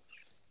local.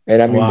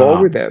 And I'm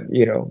involved with them,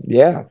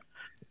 Yeah.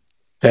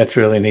 That's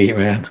really neat,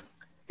 man.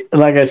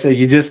 Like I said,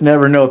 you just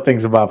never know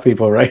things about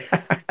people, right?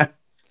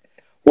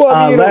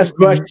 Well, last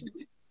question.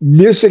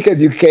 Music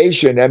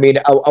education, I mean,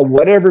 at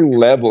whatever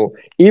level,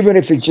 even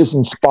if it just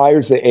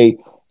inspires a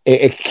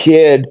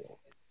kid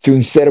to,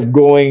 instead of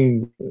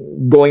going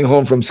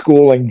home from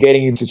school and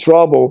getting into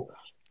trouble,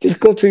 just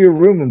go to your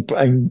room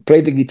and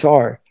play the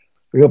guitar.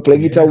 Play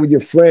guitar with your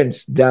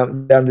friends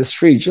down the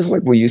street, just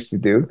like we used to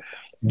do.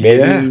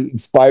 Maybe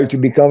inspired to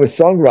become a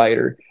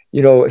songwriter.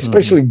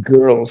 Especially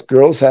girls.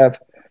 Girls have,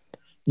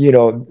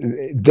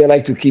 they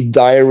like to keep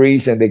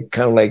diaries, and they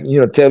kind of like,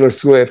 Taylor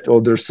Swift,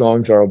 all their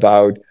songs are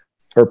about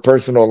her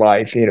personal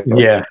life.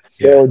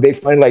 So they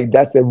find like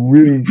that's a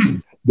really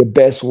the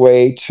best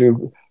way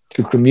to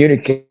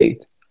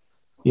communicate.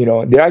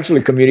 They're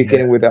actually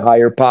communicating with a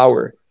higher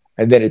power,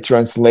 and then it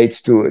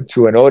translates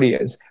to an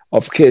audience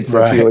of kids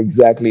that feel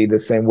exactly the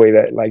same way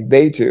that like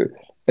they do,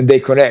 and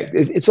they connect.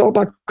 It's all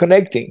about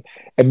connecting,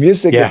 and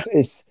music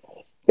is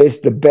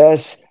the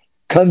best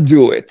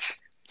conduit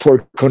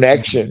for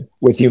connection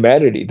with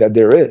humanity that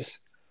there is.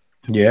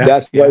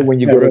 That's why when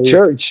you go to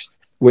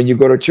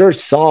church,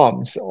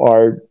 psalms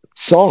are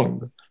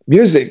sung.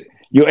 Music,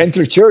 you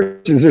enter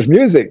churches, there's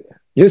music.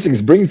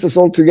 Music brings us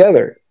all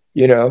together.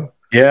 Yeah.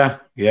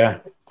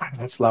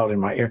 That's loud in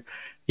my ear.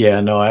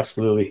 Yeah, no,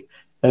 absolutely.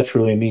 That's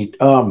really neat.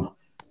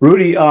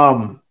 Rudy,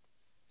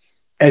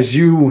 as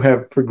you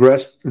have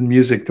progressed in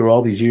music through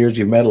all these years,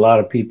 you've met a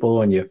lot of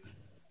people, and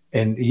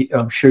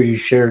I'm sure you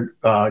shared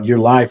your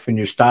life and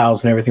your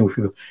styles and everything with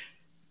people.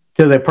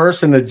 To the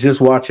person that's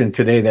just watching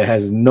today that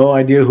has no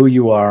idea who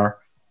you are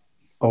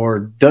or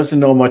doesn't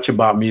know much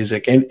about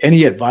music, and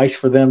any advice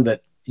for them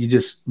that you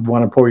just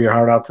want to pour your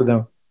heart out to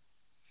them?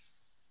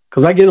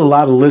 Because I get a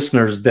lot of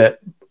listeners that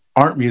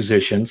aren't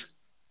musicians.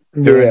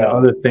 They're into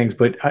other things,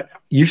 but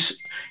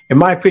in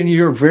my opinion,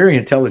 you're a very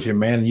intelligent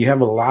man, and you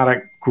have a lot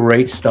of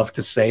great stuff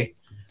to say.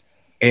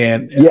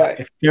 And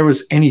if there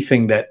was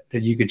anything that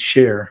you could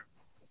share.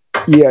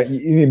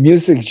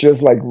 Music,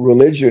 just like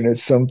religion,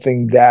 is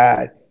something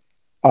that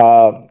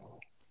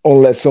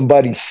unless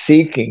somebody's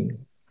seeking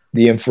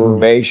the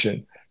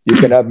information, you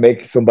cannot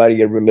make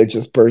somebody a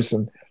religious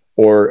person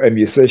or a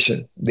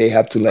musician. They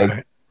have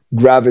to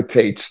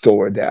gravitate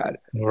toward that.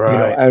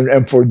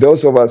 And for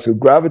those of us who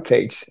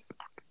gravitate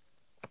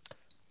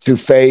to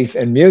faith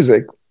and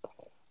music,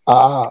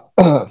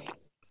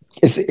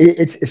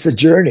 it's a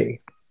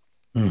journey.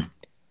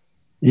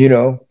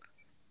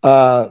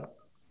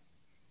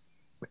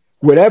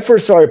 When I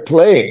first started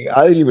playing,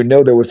 I didn't even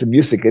know there was a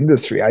music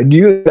industry. I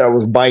knew that I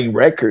was buying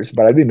records,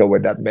 but I didn't know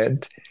what that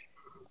meant.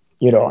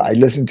 I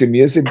listened to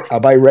music. I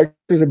buy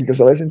records because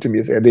I listen to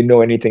music. I didn't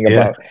know anything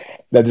about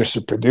that. There's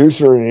a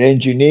producer, an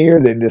engineer,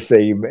 then there's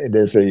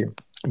a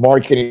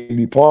marketing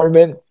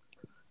department.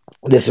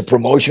 There's a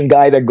promotion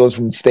guy that goes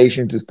from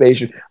station to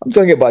station. I'm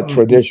talking about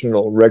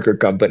traditional record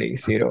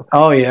companies,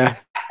 Oh, yeah.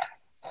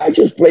 I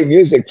just play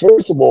music.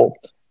 First of all,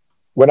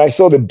 when I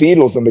saw the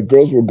Beatles and the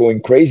girls were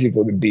going crazy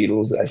for the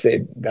Beatles, I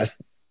said,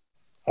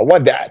 I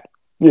want that,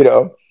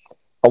 I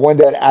want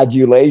that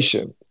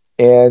adulation.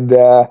 And,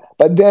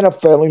 but then I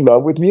fell in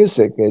love with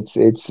music. I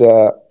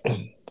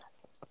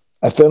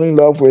fell in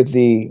love with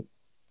the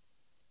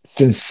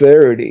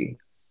sincerity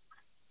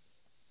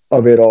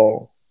of it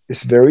all.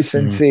 It's very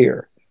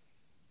sincere.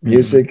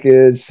 Music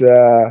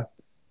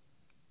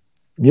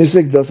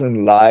music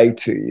doesn't lie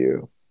to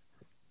you.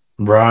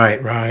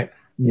 Right.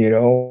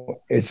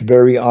 It's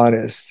very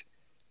honest.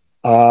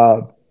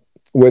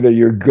 Whether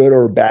you're good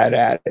or bad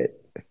at it,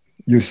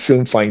 you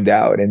soon find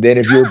out. And then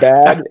if you're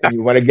bad and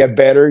you want to get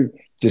better,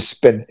 just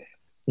spend,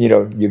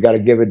 you got to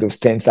give it those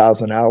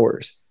 10,000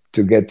 hours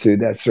to get to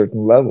that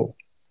certain level.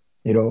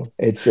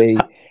 It's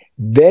then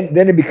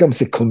it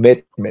becomes a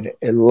commitment,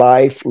 a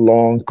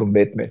lifelong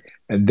commitment.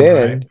 And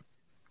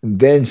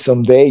then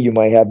someday you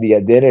might have the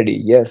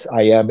identity. Yes,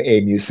 I am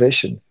a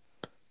musician.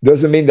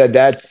 Doesn't mean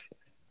that's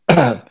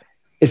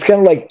it's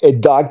kind of like a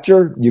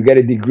doctor. You get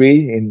a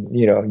degree and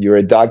you're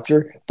a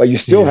doctor, but you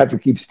still have to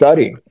keep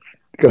studying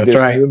because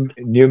there's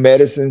new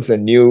medicines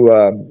and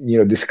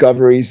new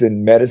discoveries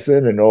in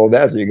medicine and all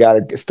that. So you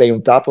got to stay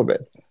on top of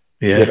it.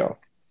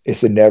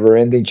 It's a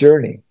never-ending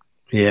journey.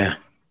 Yeah,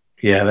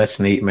 that's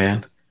neat,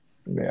 man.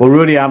 Well,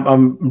 Rudy,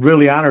 I'm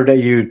really honored that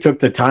you took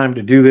the time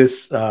to do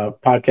this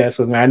podcast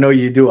with me. I know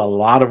you do a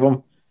lot of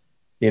them,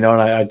 and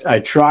I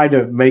try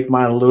to make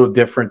mine a little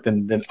different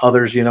than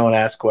others, and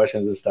ask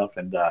questions and stuff.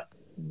 And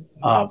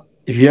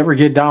if you ever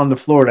get down the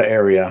Florida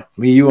area,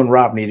 you and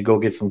Rob need to go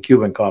get some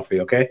Cuban coffee,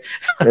 okay?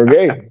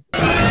 Okay.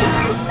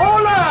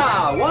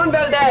 Hola, Juan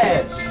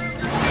Valdez.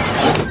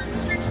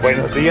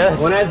 Buenos días.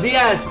 Buenos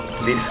días.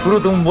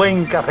 Disfruta un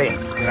buen café.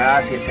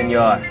 Gracias,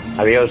 señor.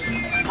 Adiós.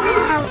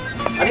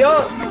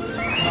 Adiós.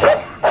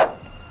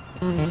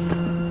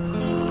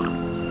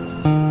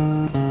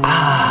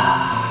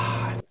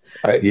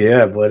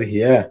 Yeah, buddy.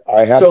 Yeah.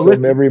 I have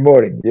some every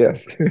morning.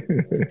 Yes.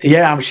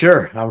 Yeah, I'm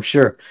sure. I'm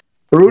sure.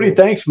 Rudy,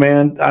 thanks,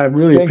 man. I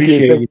really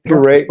appreciate Thank you,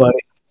 Ray. buddy.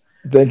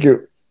 Thank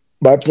you.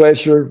 My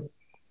pleasure.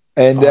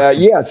 And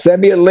Awesome. yeah,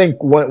 send me a link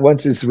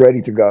once it's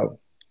ready to go.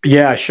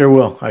 Yeah, I sure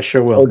will. I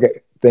sure will.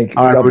 Okay. Thank you.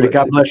 All right, Rudy.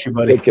 God bless you,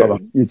 buddy. Take care.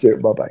 Bye-bye. You too.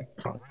 Bye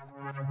bye.